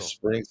Elena Little.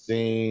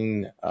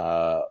 Springsteen,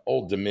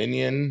 Old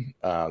Dominion.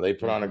 They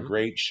put on a Mm-hmm.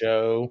 great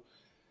show.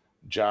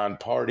 John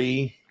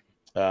Party,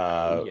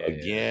 Oh yeah.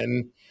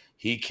 again,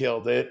 he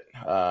killed it.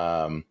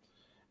 And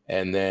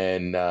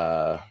then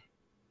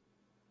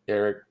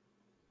Eric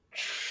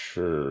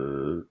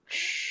Church.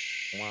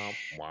 Wow,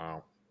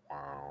 wow,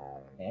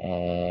 wow.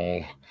 Oh,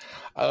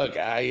 look,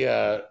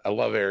 I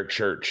love Eric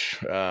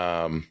Church.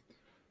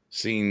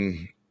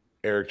 Seen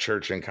Eric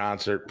Church in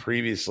concert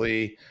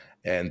previously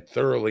and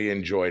thoroughly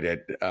enjoyed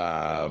it.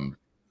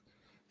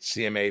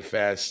 CMA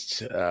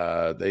Fest,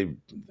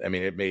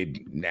 it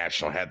made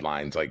national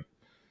headlines. Like,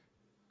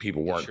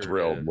 people weren't Sure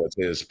thrilled did. with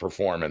his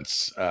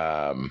performance.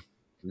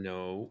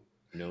 No,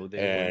 they were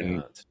And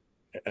not.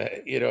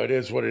 it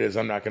is what it is.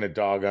 I'm not going to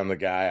dog on the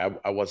guy.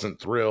 I wasn't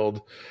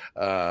thrilled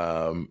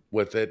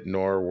with it,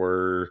 nor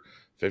were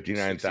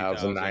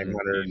 60,000 people.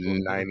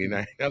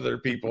 59,999 other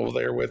people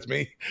there with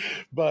me.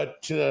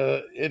 But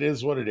it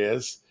is what it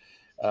is.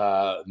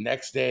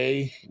 Next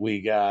day,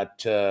 we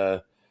got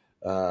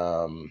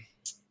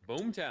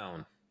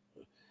Boomtown.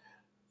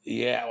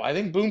 yeah, I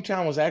think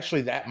Boomtown was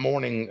actually that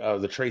morning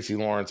of the Tracy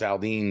Lawrence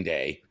Aldine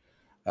day.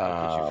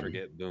 How could you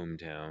forget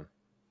Boomtown?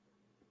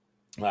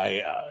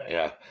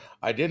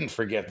 I didn't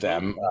forget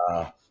them.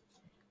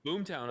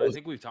 Boomtown. I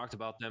think we've talked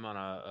about them on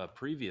a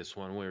previous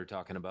one. We were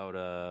talking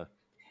about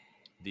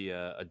the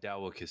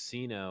Adawa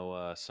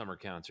Casino summer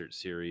concert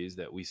series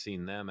that we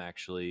seen them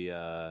actually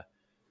up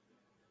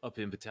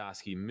in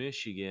Petoskey,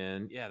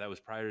 Michigan. Yeah, that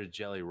was prior to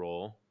Jelly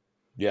Roll.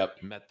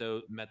 Yep. Met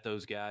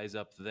those guys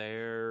up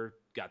there.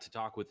 Got to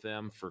talk with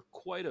them for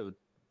quite a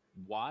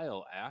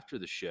while after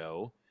the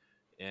show.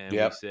 And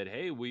we said,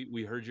 hey,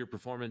 we heard you're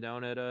performing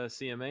down at a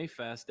CMA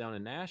Fest down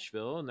in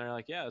Nashville. And they're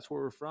like, yeah, that's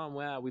where we're from.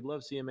 Wow, we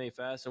love CMA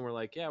Fest. And we're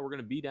like, yeah, we're going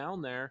to be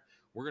down there.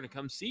 We're going to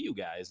come see you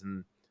guys.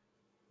 And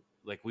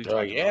like we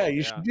talked yeah, about,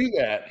 you should do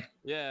that.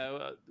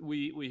 Yeah,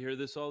 we hear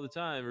this all the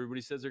time.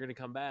 Everybody says they're going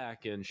to come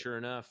back. And sure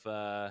enough,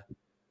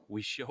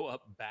 we show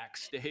up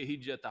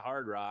backstage at the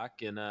Hard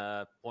Rock and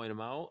point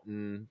them out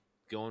and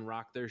go and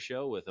rock their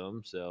show with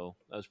them. So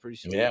that was pretty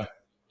sweet. Yeah.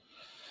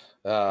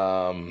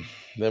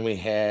 Then we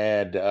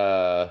had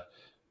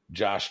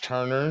Josh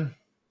Turner,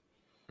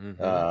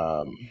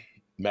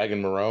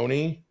 Megan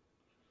Maroney,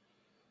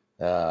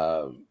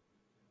 Ashley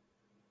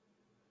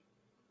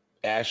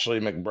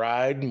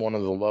McBride, one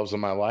of the loves of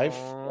my life.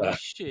 Oh,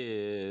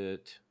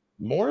 shit.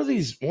 More of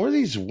these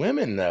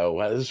women,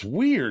 though. It's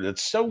weird.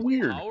 It's so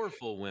weird.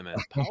 Powerful women.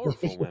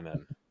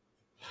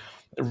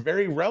 They're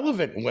very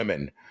relevant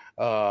women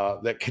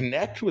that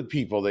connect with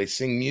people. They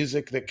sing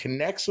music that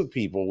connects with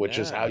people, which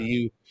is how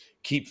you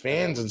keep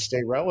fans and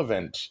stay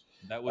relevant.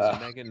 That was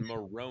Megan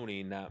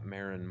Maroney, not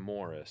Maren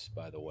Morris,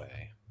 by the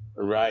way.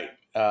 Right.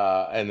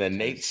 And then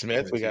Nate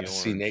Smith. We got to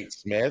see Nate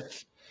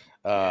Smith.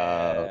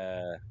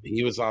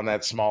 He was on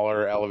that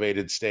smaller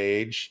elevated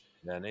stage.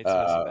 Yeah, Nate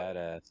Smith's a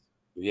badass.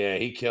 Yeah,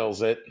 he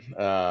kills it.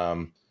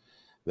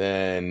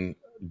 Then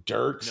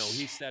Dirks. No,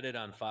 he set it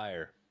on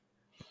fire.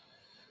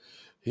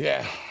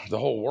 Yeah, the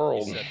whole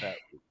world. He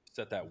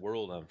set that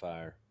world on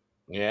fire.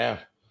 Yeah.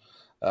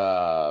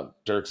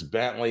 Dirks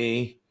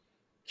Bentley,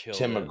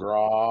 Tim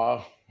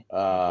McGraw.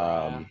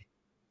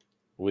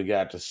 We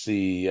got to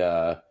see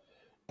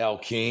El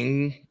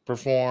King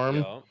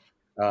perform.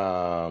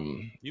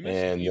 You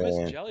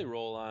missed Jelly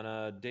Roll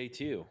on day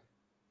 2.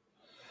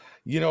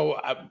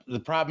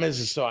 The problem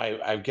is so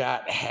I've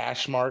got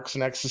hash marks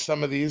next to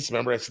some of these.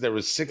 Remember, I said there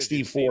was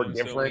 64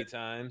 different so many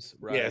times.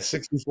 Right. Yeah,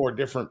 64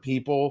 different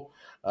people.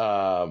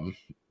 Yeah,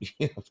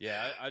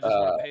 I just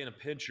want to paint a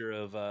picture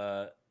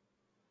of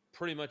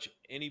pretty much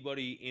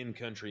anybody in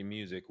country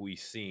music we've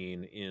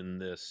seen in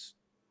this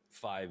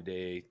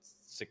 5-day,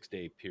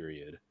 6-day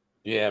period.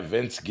 Yeah,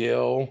 Vince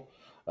Gill.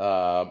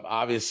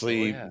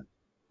 Obviously,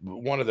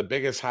 one of the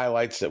biggest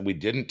highlights that we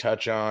didn't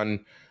touch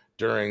on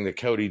during the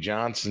Cody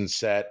Johnson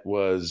set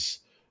was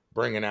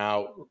bringing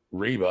out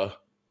Reba.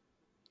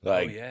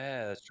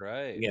 That's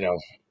right.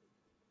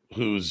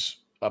 Who's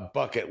a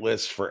bucket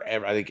list for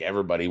I think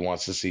everybody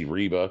wants to see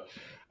Reba.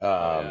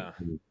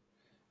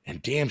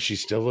 And damn, she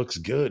still looks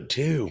good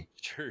too.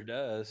 Sure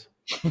does.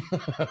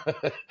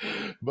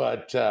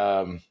 But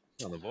on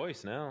The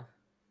Voice now.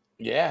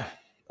 Yeah.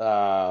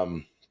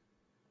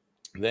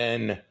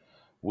 Then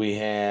we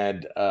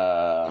had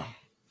and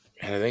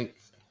I think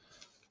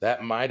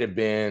that might have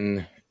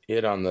been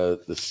it on the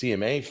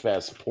CMA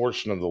Fest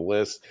portion of the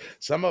list.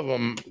 Some of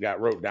them got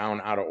wrote down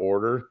out of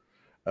order.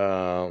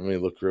 Let me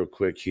look real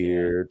quick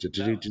here.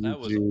 That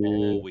was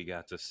all we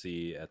got to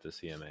see at the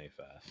CMA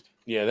Fest.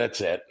 Yeah, that's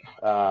it.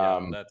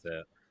 That's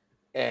it.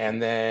 And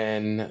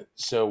then,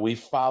 so we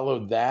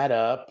followed that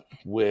up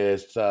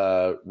with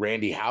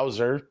Randy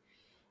Hauser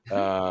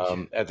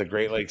at the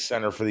Great Lakes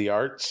Center for the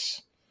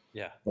Arts.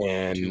 Yeah.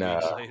 And 2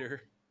 weeks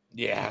later.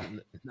 Yeah.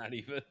 Not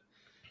even.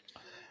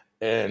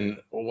 And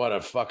what a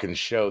fucking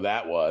show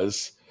that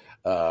was.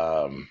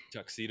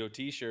 Tuxedo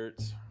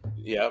t-shirts.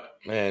 Yep.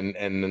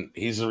 And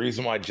he's the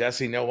reason why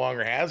Jesse no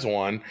longer has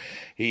one.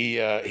 He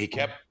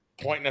kept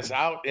pointing us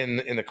out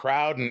in the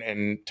crowd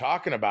and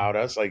talking about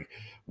us. Like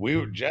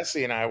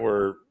Jesse and I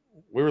were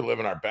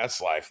living our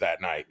best life that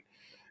night.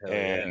 Hell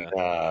And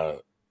yeah.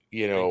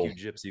 you Thank know, you,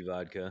 Gypsy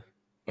Vodka.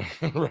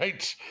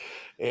 right.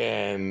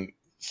 And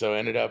so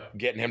ended up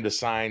getting him to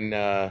sign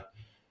the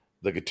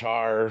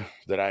guitar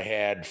that I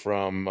had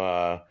from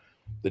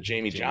the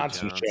Jamie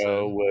Johnson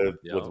show with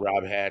Yep.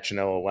 Rob Hatch and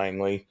Ella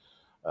Langley.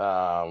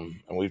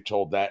 And we've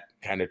told that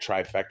kind of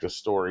trifecta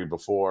story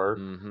before.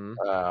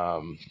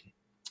 Mm-hmm.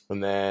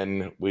 And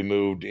then we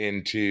moved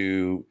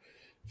into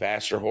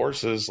Faster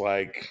Horses,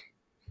 like,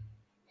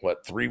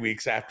 3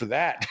 weeks after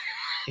that?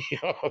 You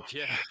know?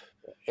 Yeah.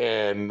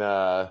 And,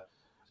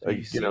 So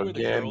you see where the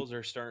again, girls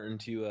are starting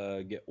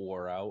to get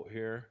wore out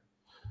here.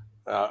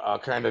 I'll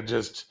kind of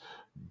just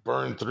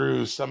burn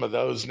through some of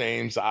those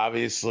names,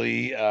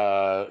 obviously.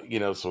 So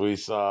we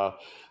saw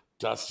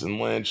Dustin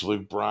Lynch,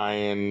 Luke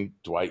Bryan,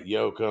 Dwight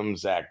Yoakam,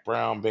 Zach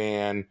Brown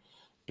Band,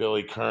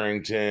 Billy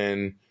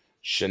Currington,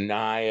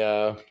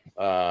 Shania.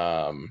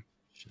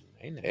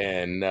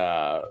 And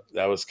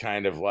that was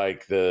kind of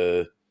like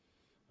the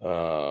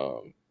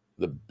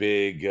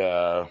big,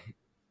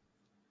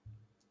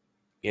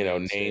 Main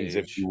names,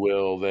 if stage. you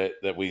will,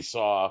 that we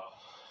saw.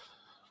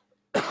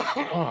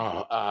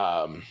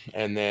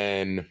 And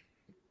then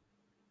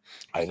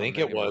I think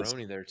it was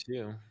Maroney there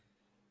too.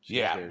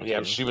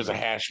 She was a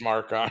hash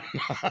mark on,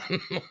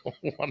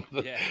 one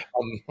of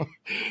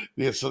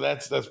the. So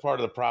that's part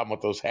of the problem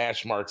with those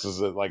hash marks,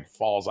 is it like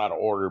falls out of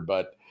order.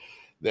 But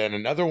then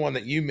another one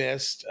that you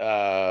missed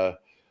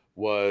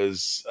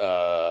was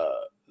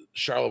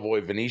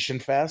Charlevoix Venetian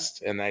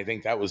Fest, and I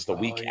think that was the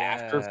week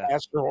after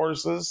Faster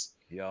Horses.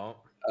 Yeah.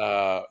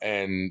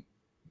 And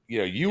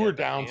you were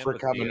down for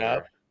coming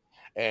up,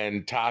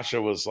 and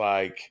Tasha was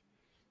like,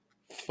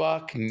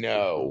 "Fuck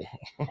no,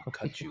 I'll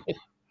cut you."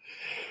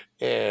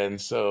 And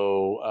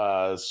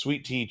so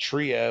Sweet Tea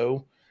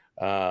Trio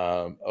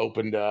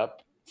opened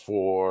up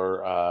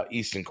for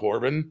Easton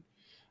Corbin.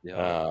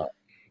 Yeah.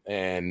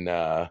 And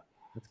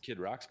that's Kid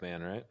Rock's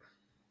band, right?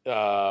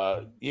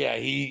 Yeah,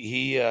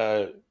 he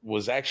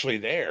was actually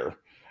there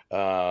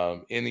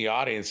in the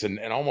audience, and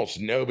almost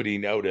nobody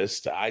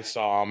noticed. I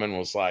saw him and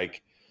was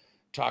like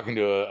talking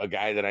to a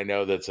guy that I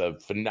know that's a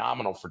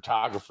phenomenal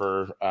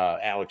photographer,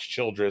 Alex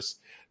Childress,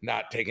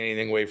 not taking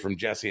anything away from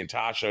Jesse and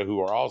Tasha, who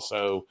are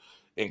also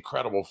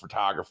incredible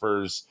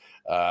photographers.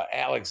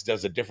 Alex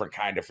does a different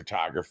kind of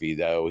photography,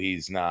 though.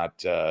 He's not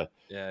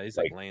he's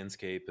like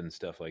landscape and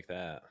stuff like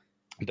that.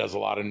 Does a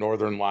lot of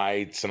northern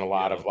lights and a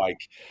lot of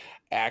like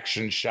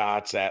action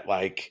shots at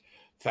like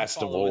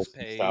festivals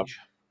and stuff.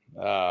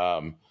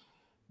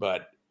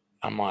 But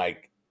I'm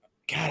like,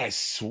 God, I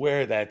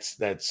swear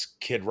that's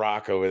Kid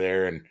Rock over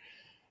there. And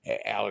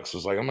Alex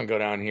was like, I'm gonna go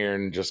down here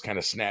and just kind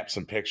of snap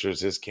some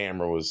pictures. His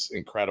camera was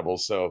incredible.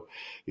 So,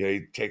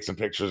 he takes some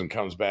pictures and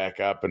comes back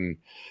up and,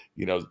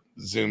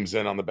 zooms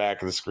in on the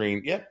back of the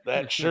screen. Yep,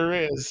 that sure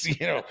is,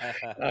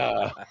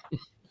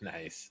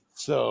 Nice.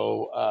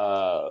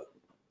 So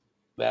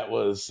that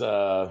was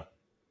the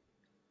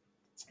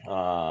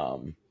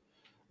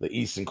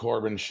Easton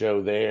Corbin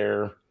show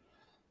there.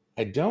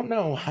 I don't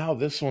know how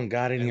this one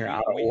got in here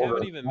out of order. We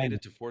haven't even made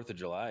it to 4th of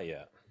July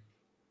yet.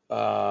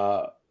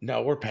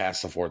 No, we're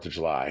past the 4th of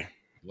July.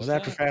 It was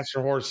after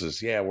Faster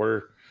Horses. Yeah,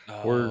 we're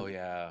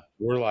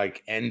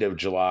like end of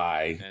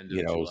July,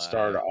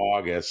 start of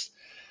August.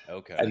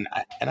 Okay. And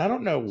I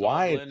don't know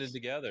why it's blended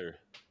together.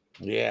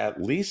 Yeah,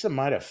 Lisa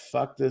might have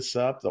fucked this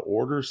up, the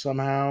order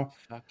somehow.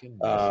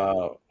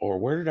 Or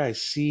where did I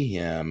see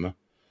him?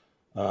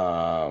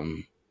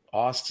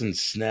 Austin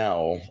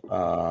Snell.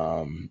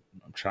 I'm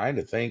trying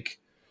to think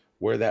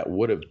where that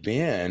would have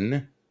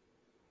been.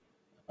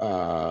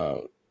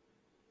 I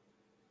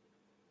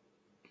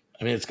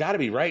mean, it's got to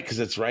be right because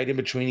it's right in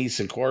between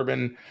Easton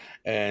Corbin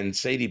and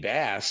Sadie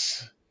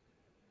Bass.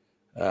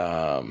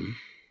 Was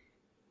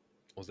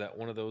that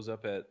one of those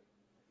up at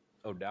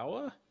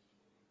Odawa?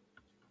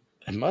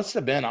 It must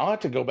have been. I'll have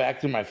to go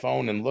back through my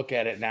phone and look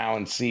at it now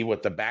and see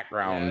what the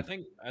background. Yeah,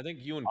 I think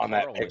you and on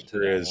Carl that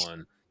picture is.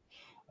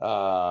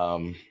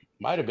 One.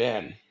 Might have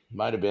been.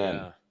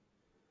 Yeah.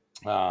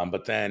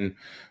 But then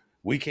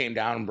we came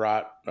down and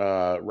brought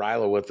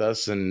Ryla with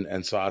us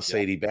and saw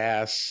Sadie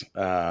Bass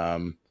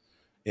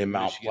in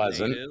Mount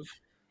Pleasant.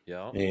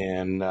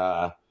 And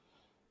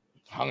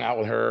hung out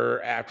with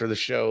her after the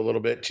show a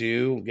little bit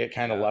too. Get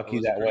kind of lucky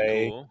that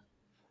way. Cool.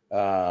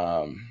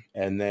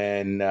 And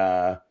then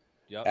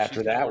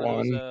after that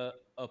one,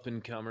 up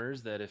and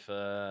comers that if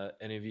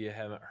any of you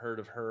haven't heard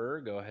of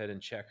her, go ahead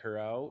and check her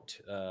out.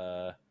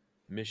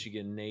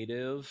 Michigan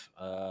native.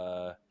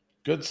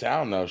 Good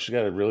sound though. She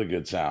got a really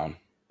good sound.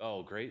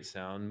 Oh, great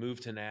sound.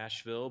 Moved to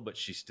Nashville, but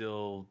she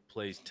still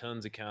plays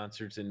tons of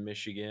concerts in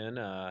Michigan.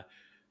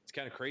 It's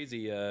kind of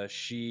crazy.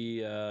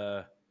 She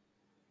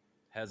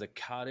has a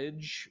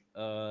cottage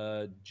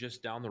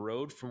just down the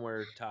road from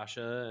where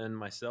Tasha and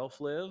myself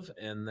live.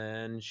 And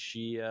then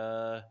she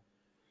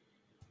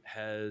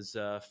has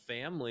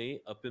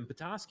family up in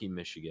Petoskey,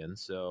 Michigan.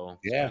 So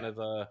it's kind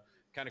of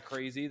kind of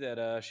crazy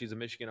that she's a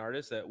Michigan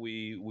artist that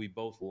we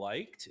both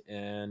liked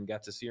and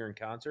got to see her in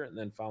concert, and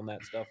then found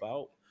that stuff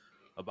out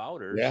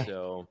about her. Yeah.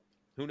 So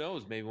who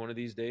knows? Maybe one of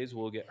these days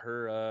we'll get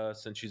her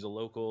since she's a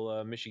local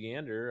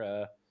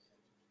Michigander.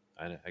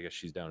 I guess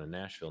she's down in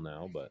Nashville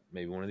now, but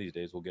maybe one of these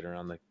days we'll get her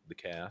on the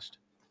cast.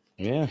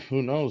 Yeah,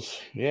 who knows?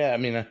 Yeah, I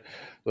mean,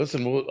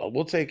 listen,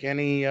 we'll take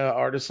any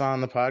artists on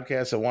the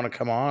podcast that want to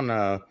come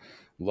on.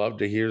 Love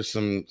to hear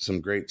some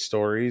great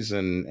stories,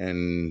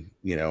 and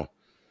if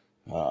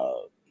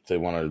they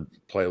want to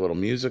play a little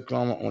music,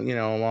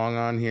 along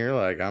on here,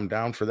 like I'm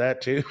down for that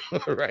too,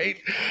 right?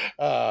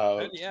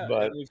 And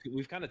But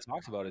we've kind of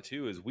talked about it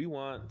too. Is we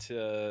want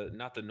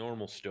not the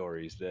normal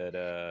stories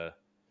that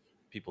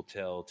people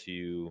tell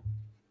to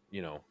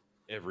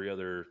every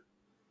other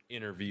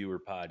interview or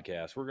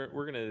podcast.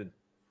 We're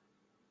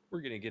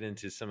gonna get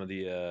into some of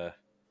the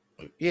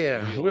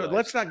yeah, real life.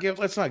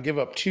 let's not give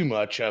up too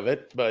much of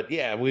it. But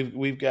yeah,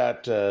 we've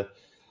got a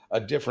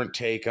different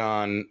take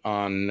on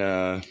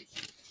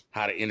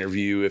how to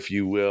interview, if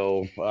you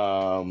will,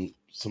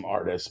 some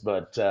artists.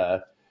 But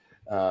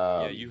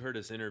yeah, you heard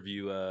us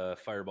interview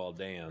Fireball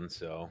Dan,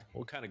 so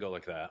we'll kind of go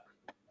like that.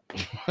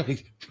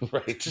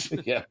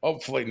 right. Yeah,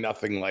 hopefully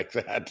nothing like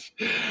that.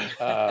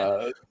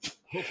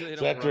 Hopefully they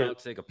So don't run out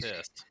to take a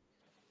piss.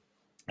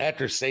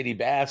 after Sadie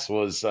Bass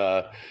was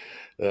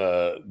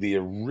the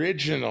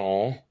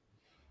original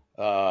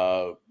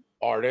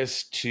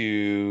artist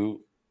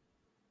to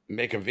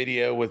make a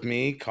video with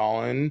me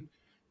calling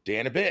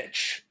Dan a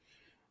bitch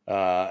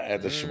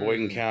at the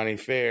Sheboygan County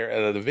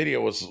Fair. The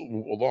video was a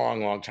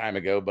long time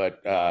ago,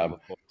 but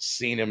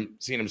seen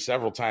him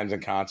several times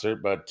in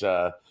concert. But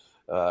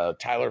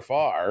Tyler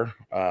Farr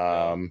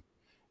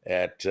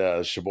at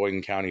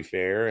Sheboygan County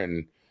Fair,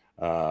 and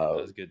that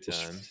was good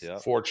times. Yeah,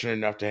 fortunate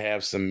enough to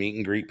have some meet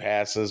and greet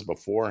passes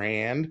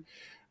beforehand,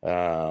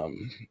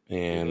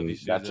 and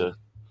got to.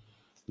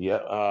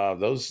 Yeah,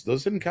 those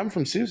didn't come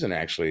from Susan,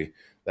 actually.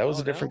 That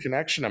was a different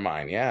connection of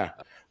mine. Yeah,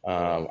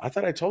 I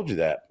thought I told you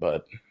that,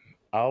 but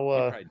I'll.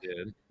 You probably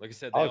did. Like I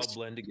said, they all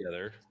blend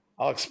together.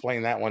 I'll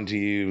explain that one to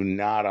you,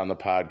 not on the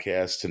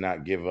podcast, to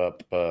not give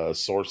up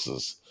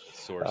sources.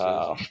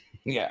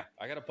 Yeah,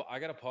 I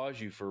gotta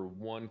pause you for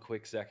one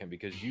quick second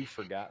because you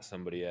forgot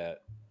somebody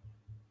at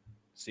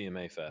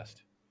CMA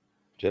Fest.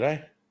 Did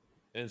I?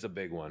 And it's a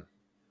big one.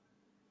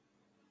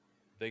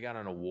 They got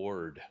an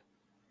award.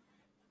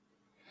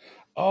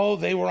 Oh,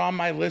 they were on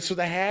my list with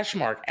a hash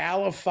mark.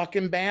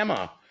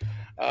 Alabama.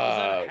 How's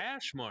that a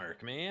hash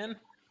mark, man?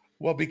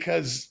 Well,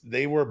 because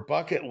they were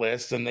bucket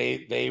lists, and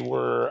they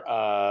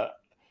were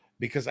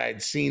because I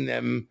had seen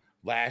them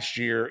last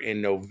year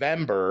in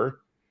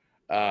November.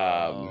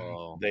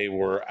 They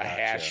were a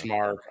hash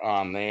mark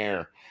on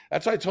there.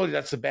 That's why I told you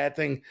that's the bad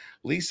thing.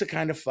 Lisa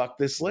kind of fucked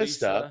this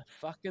list up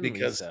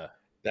because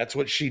that's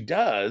what she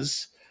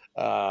does.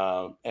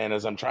 And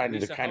as I'm trying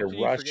to kind of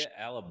rush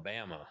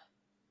Alabama,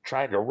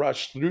 trying to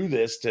rush through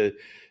this to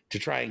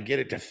try and get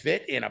it to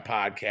fit in a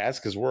podcast,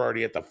 because we're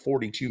already at the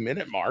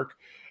 42-minute mark.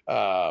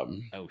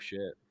 Oh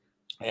shit!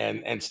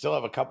 And still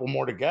have a couple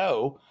more to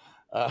go.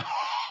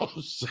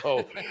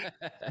 So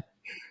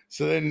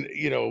then,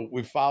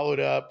 we followed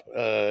up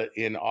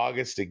in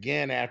August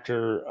again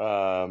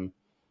after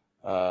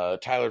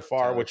Tyler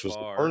Farr, which was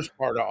the first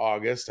part of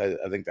August. I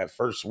think that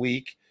first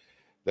week.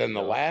 Then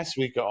the last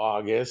week of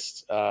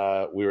August,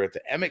 we were at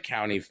the Emmett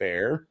County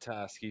Fair.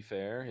 Petoskey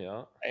Fair,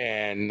 yeah.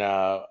 And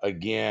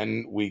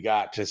again, we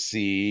got to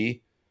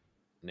see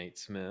Nate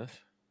Smith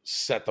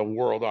set the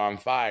world on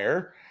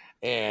fire.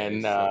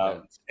 And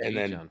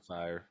then on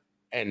fire.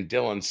 And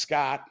Dylan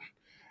Scott.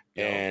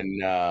 And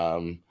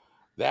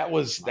that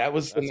was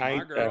the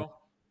night.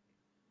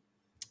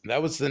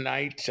 That was the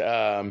night.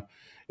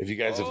 If you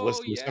guys have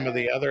listened to some of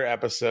the other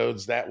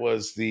episodes, that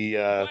was the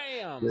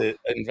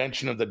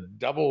invention of the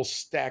double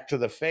stack to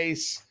the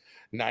face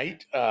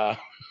night.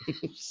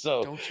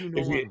 So don't you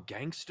know I'm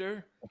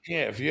gangster?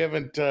 Yeah, if you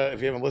haven't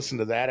listened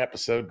to that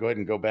episode, go ahead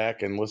and go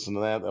back and listen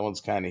to that. That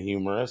one's kind of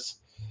humorous.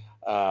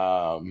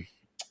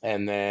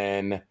 And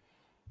then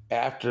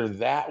after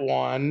that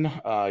one,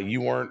 you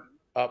weren't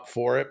up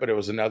for it, but it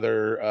was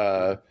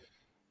another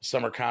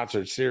summer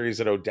concert series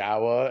at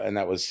Odawa, and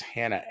that was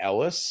Hannah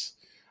Ellis.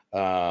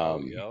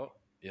 And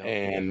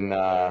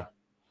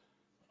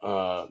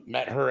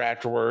met her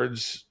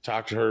afterwards,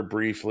 talked to her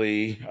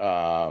briefly.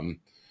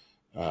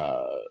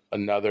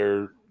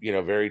 Another,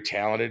 very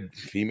talented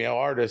female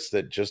artist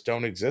that just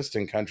don't exist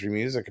in country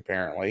music,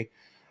 apparently.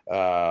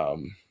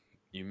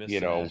 You missed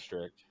an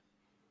asterisk.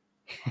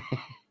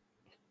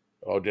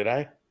 Oh, did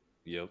I?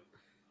 Yep.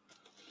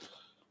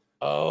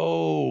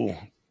 Oh,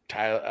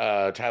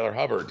 Tyler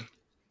Hubbard.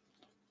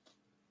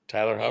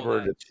 Tyler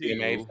Hubbard at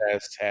CMA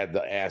Fest had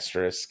the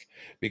asterisk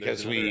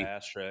because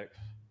asterisk.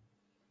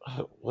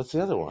 What's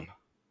the other one?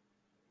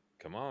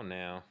 Come on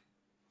now.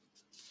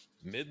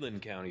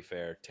 Midland County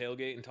Fair,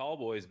 tailgate and tall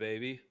boys,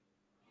 baby.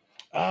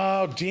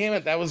 Oh, damn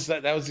it! That was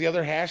the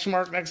other hash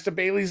mark next to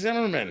Bailey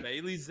Zimmerman.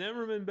 Bailey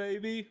Zimmerman,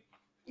 baby.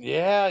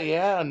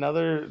 Yeah,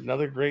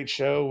 another great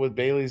show with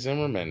Bailey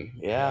Zimmerman.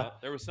 Yeah. Yeah,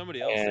 there was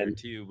somebody else there And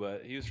too,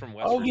 but he was from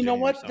West oh, you know Virginia or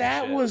what? some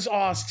That shit. was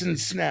Austin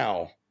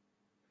Snell.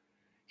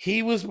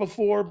 He was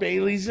before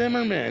Bailey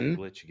Zimmerman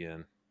Glitch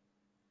again.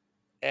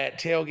 at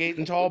Tailgate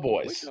and Tall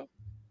Boys.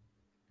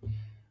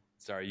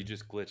 Sorry, you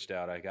just glitched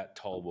out. I got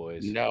Tall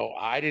Boys. No,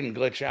 I didn't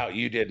glitch out.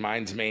 You did.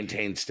 Mine's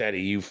maintained steady.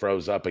 You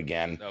froze up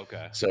again.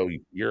 Okay. So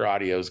your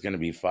audio is going to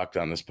be fucked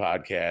on this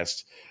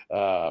podcast.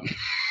 Good,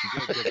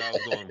 because I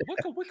was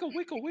going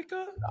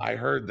wicka. I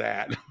heard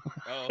that.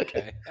 Oh,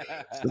 okay.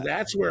 So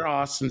that's where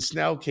Austin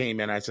Snell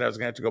came in. I said I was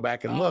going to have to go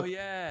back and look.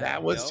 Yeah.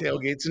 That was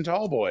Tailgates and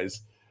Tall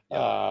Boys.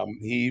 Yep.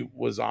 He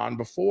was on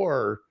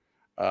before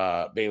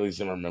Bailey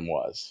Zimmerman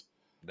was.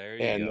 There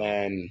you go.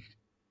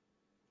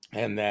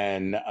 And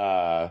then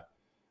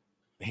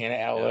Hannah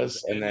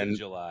Ellis, and then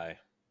July.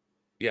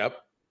 Yep.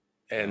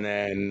 And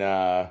then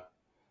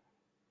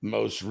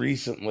most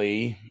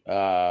recently,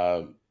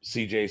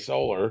 CJ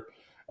Solar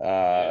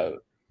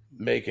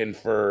making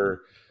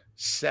for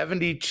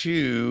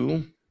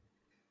 72,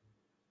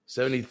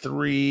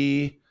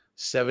 73,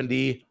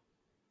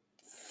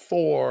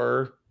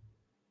 74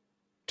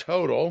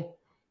 total,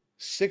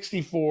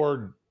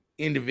 64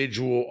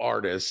 individual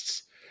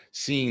artists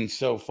seen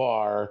so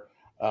far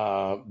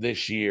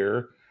this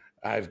year.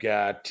 I've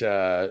got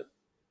and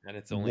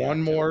it's only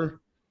one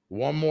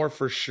more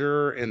for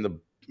sure in the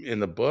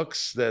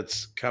books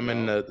that's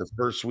coming the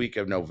first week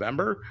of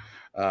November.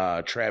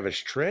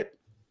 Travis Tritt.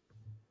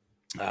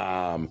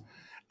 I'm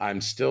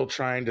still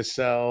trying to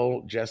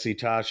sell Jesse,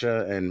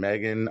 Tasha, and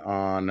Megan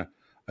on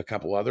a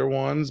couple other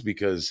ones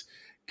because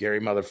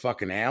Gary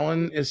motherfucking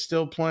Allen is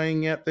still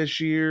playing yet this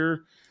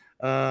year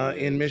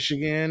in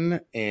Michigan,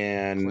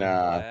 and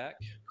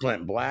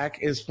Clint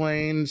Black is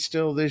playing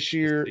still this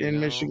year in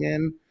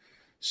Michigan.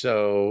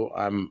 So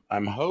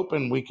I'm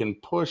hoping we can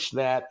push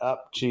that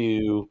up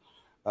to.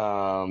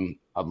 I'd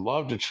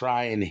love to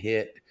try and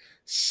hit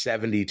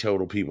 70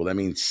 total people. That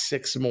means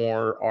 6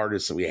 more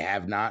artists that we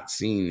have not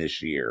seen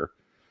this year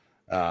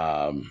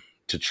to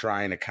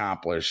try and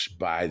accomplish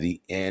by the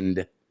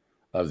end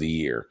of the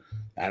year.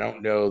 I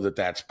don't know that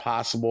that's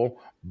possible,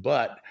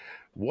 but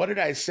what did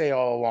I say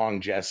all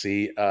along,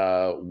 Jesse?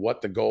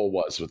 What the goal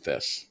was with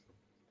this?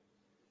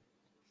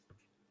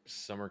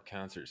 Summer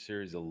concert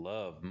series of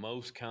love.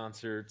 Most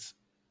concerts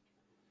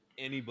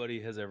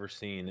anybody has ever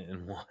seen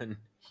in one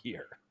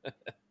year.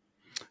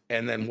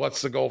 And then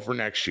what's the goal for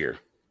next year?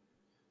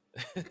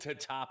 To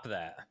top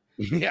that.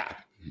 Yeah.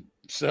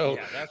 So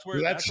yeah, that's where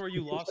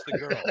you lost the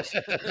girls.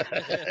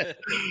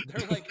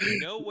 They're like,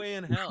 no way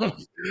in hell.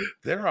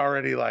 They're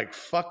already like,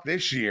 fuck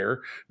this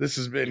year. This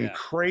has been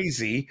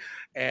crazy.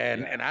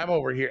 And I'm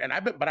over here.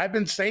 But I've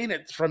been saying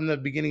it from the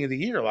beginning of the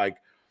year. Like,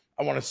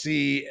 I want to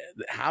see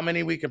how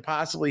many we can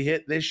possibly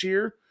hit this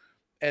year.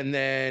 And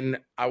then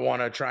I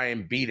want to try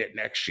and beat it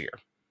next year.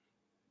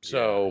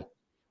 So,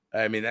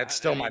 I mean, that's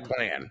still my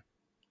plan.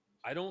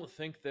 I don't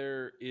think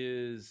there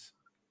is,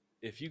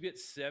 if you get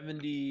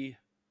 70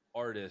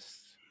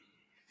 artists,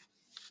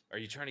 are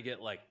you trying to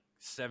get like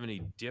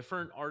 70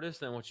 different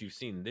artists than what you've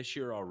seen this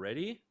year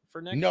already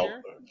for next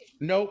year?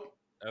 Nope.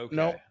 Okay.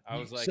 Nope. I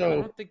was like, so I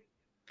don't think.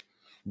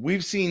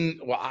 I've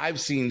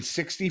seen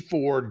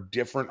 64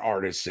 different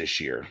artists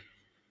this year.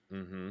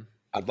 Mm-hmm.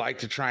 I'd like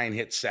to try and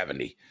hit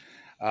 70.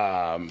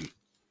 And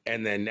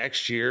then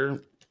next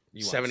year,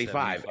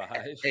 75.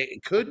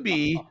 It could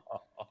be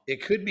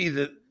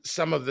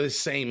some of the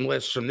same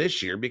lists from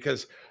this year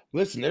because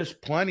listen, there's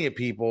plenty of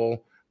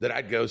people that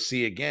I'd go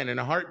see again in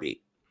a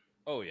heartbeat.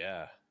 Oh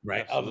yeah.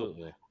 Right.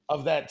 Absolutely.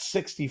 Of that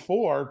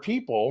 64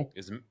 people.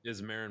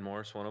 Is Maren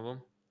Morris one of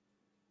them?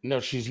 No,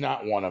 she's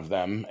not one of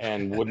them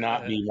and would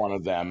not be one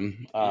of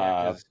them.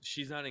 Yeah,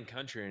 she's not in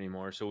country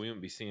anymore, so we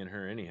wouldn't be seeing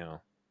her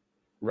anyhow.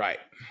 Right.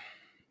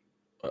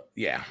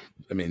 Yeah.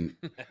 I mean,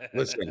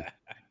 listen,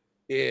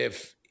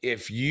 if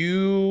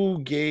you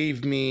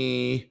gave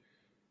me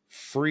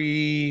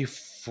free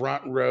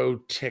front row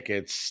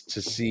tickets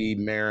to see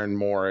Maren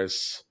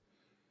Morris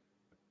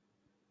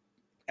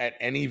at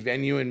any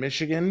venue in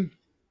Michigan,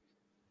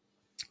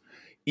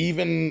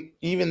 even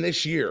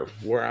this year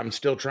where I'm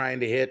still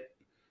trying to hit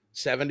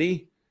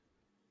 70,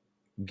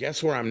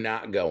 guess where I'm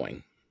not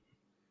going?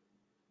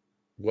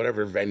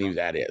 Whatever venue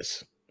that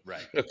is.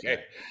 Right.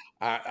 Okay.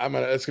 Right.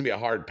 It's gonna be a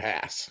hard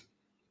pass.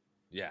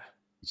 Yeah.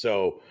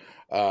 So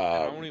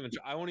I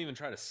won't even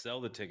try to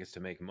sell the tickets to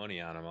make money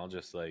on them. I'll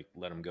just like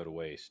let them go to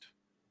waste.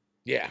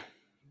 Yeah.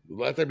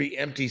 Let there be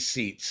empty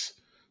seats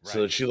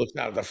so that she looks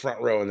out of the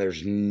front row and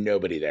there's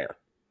nobody there.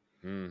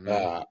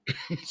 Mm-hmm.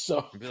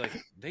 So I'd be like,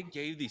 they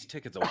gave these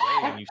tickets away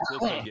and you still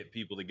can't get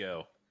people to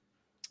go.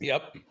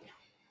 Yep.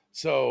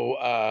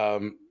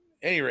 So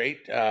any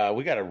rate,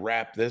 we got to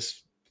wrap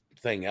this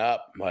thing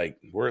up. Like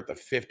we're at the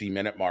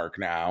 50-minute mark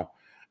now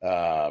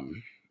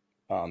on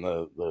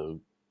the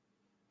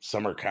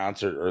summer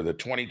concert or the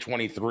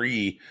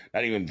 2023,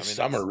 not even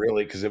summer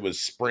really, because it was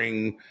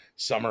spring,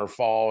 summer,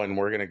 fall, and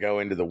we're going to go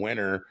into the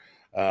winter.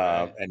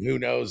 And who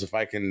knows if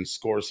I can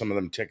score some of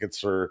them tickets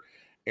for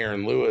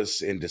Aaron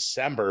Lewis in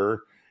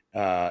December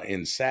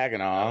in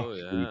Saginaw. Oh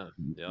We yeah,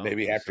 yeah,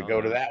 maybe we have to saw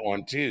go to that. that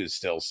one too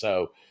still.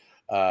 So,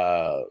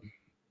 uh,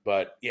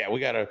 but yeah, we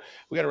gotta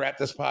wrap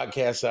this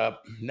podcast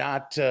up.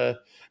 Not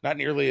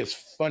nearly as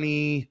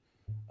funny,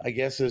 I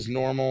guess, as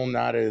normal.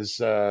 Not as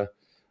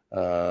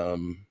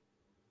um,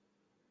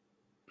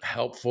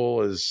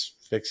 helpful as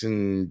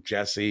fixing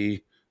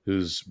Jesse,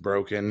 who's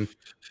broken.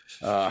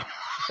 Uh,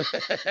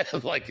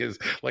 like his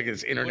But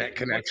internet but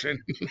connection.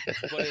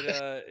 but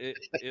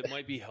it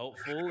might be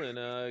helpful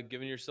in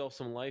giving yourself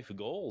some life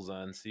goals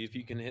on see if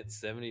you can hit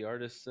 70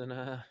 artists in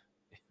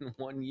in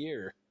 1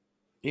 year.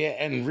 Yeah,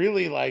 and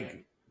really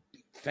like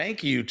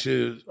thank you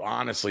to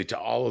honestly to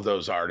all of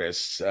those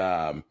artists.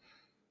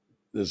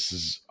 This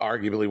is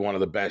arguably one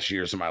of the best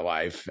years of my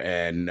life,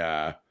 and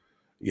I've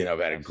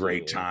had a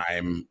great Absolutely.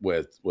 time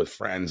with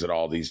friends at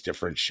all these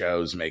different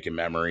shows, making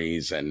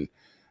memories and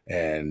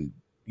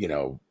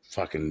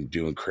fucking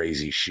doing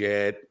crazy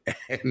shit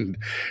and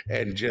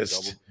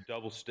just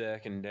Double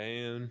stacking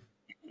down.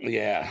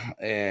 yeah,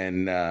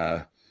 and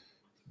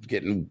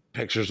getting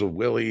pictures of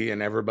Willie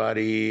and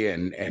everybody,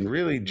 and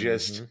really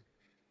just Mm-hmm.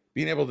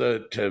 being able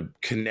to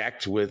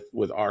connect with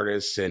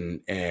artists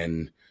and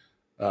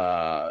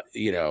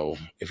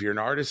if you're an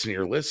artist and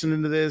you're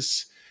listening to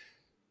this,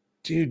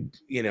 dude,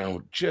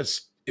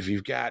 just if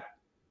you've got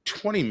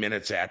 20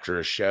 minutes after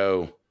a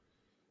show,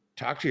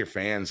 talk to your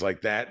fans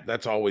like that.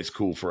 That's always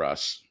cool for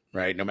us,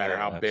 right? No matter Oh,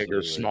 how big or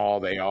absolutely. small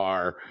they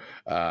are,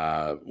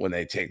 when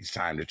they take the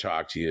time to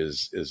talk to you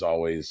is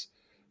always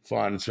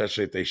fun,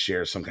 especially if they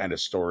share some kind of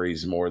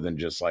stories more than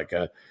just like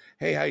a,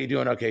 hey, how you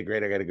doing? Okay,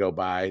 great. I got to go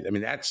by. I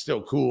mean, that's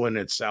still cool in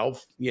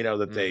itself,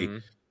 that they Mm-hmm.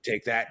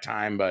 take that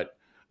time, but,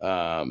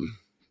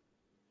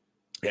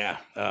 yeah,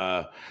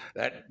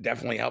 that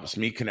definitely helps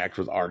me connect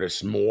with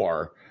artists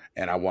more,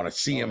 and I want to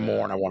see Oh them more,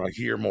 yeah. and I want to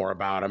hear more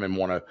about them, and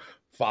want to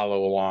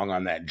follow along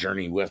on that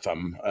journey with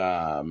them.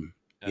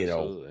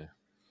 Absolutely.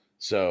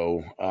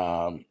 So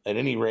at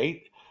any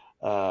rate,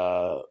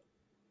 uh,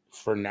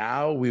 for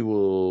now, we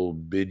will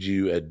bid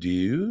you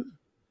adieu,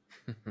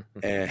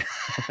 and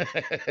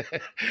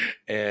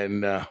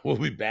and we'll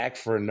be back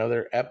for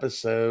another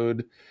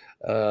episode.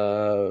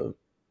 Uh,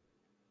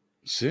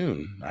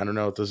 Soon. I don't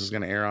know if this is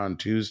going to air on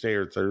Tuesday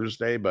or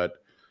Thursday, but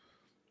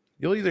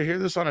you'll either hear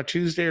this on a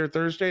Tuesday or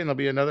Thursday, and there'll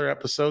be another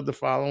episode the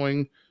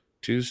following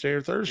Tuesday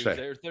or Thursday.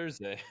 Tuesday or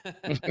Thursday.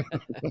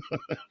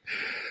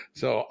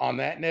 So, on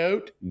that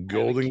note, Haven't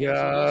Golden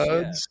canceled us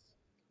yet. Gods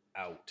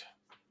Out.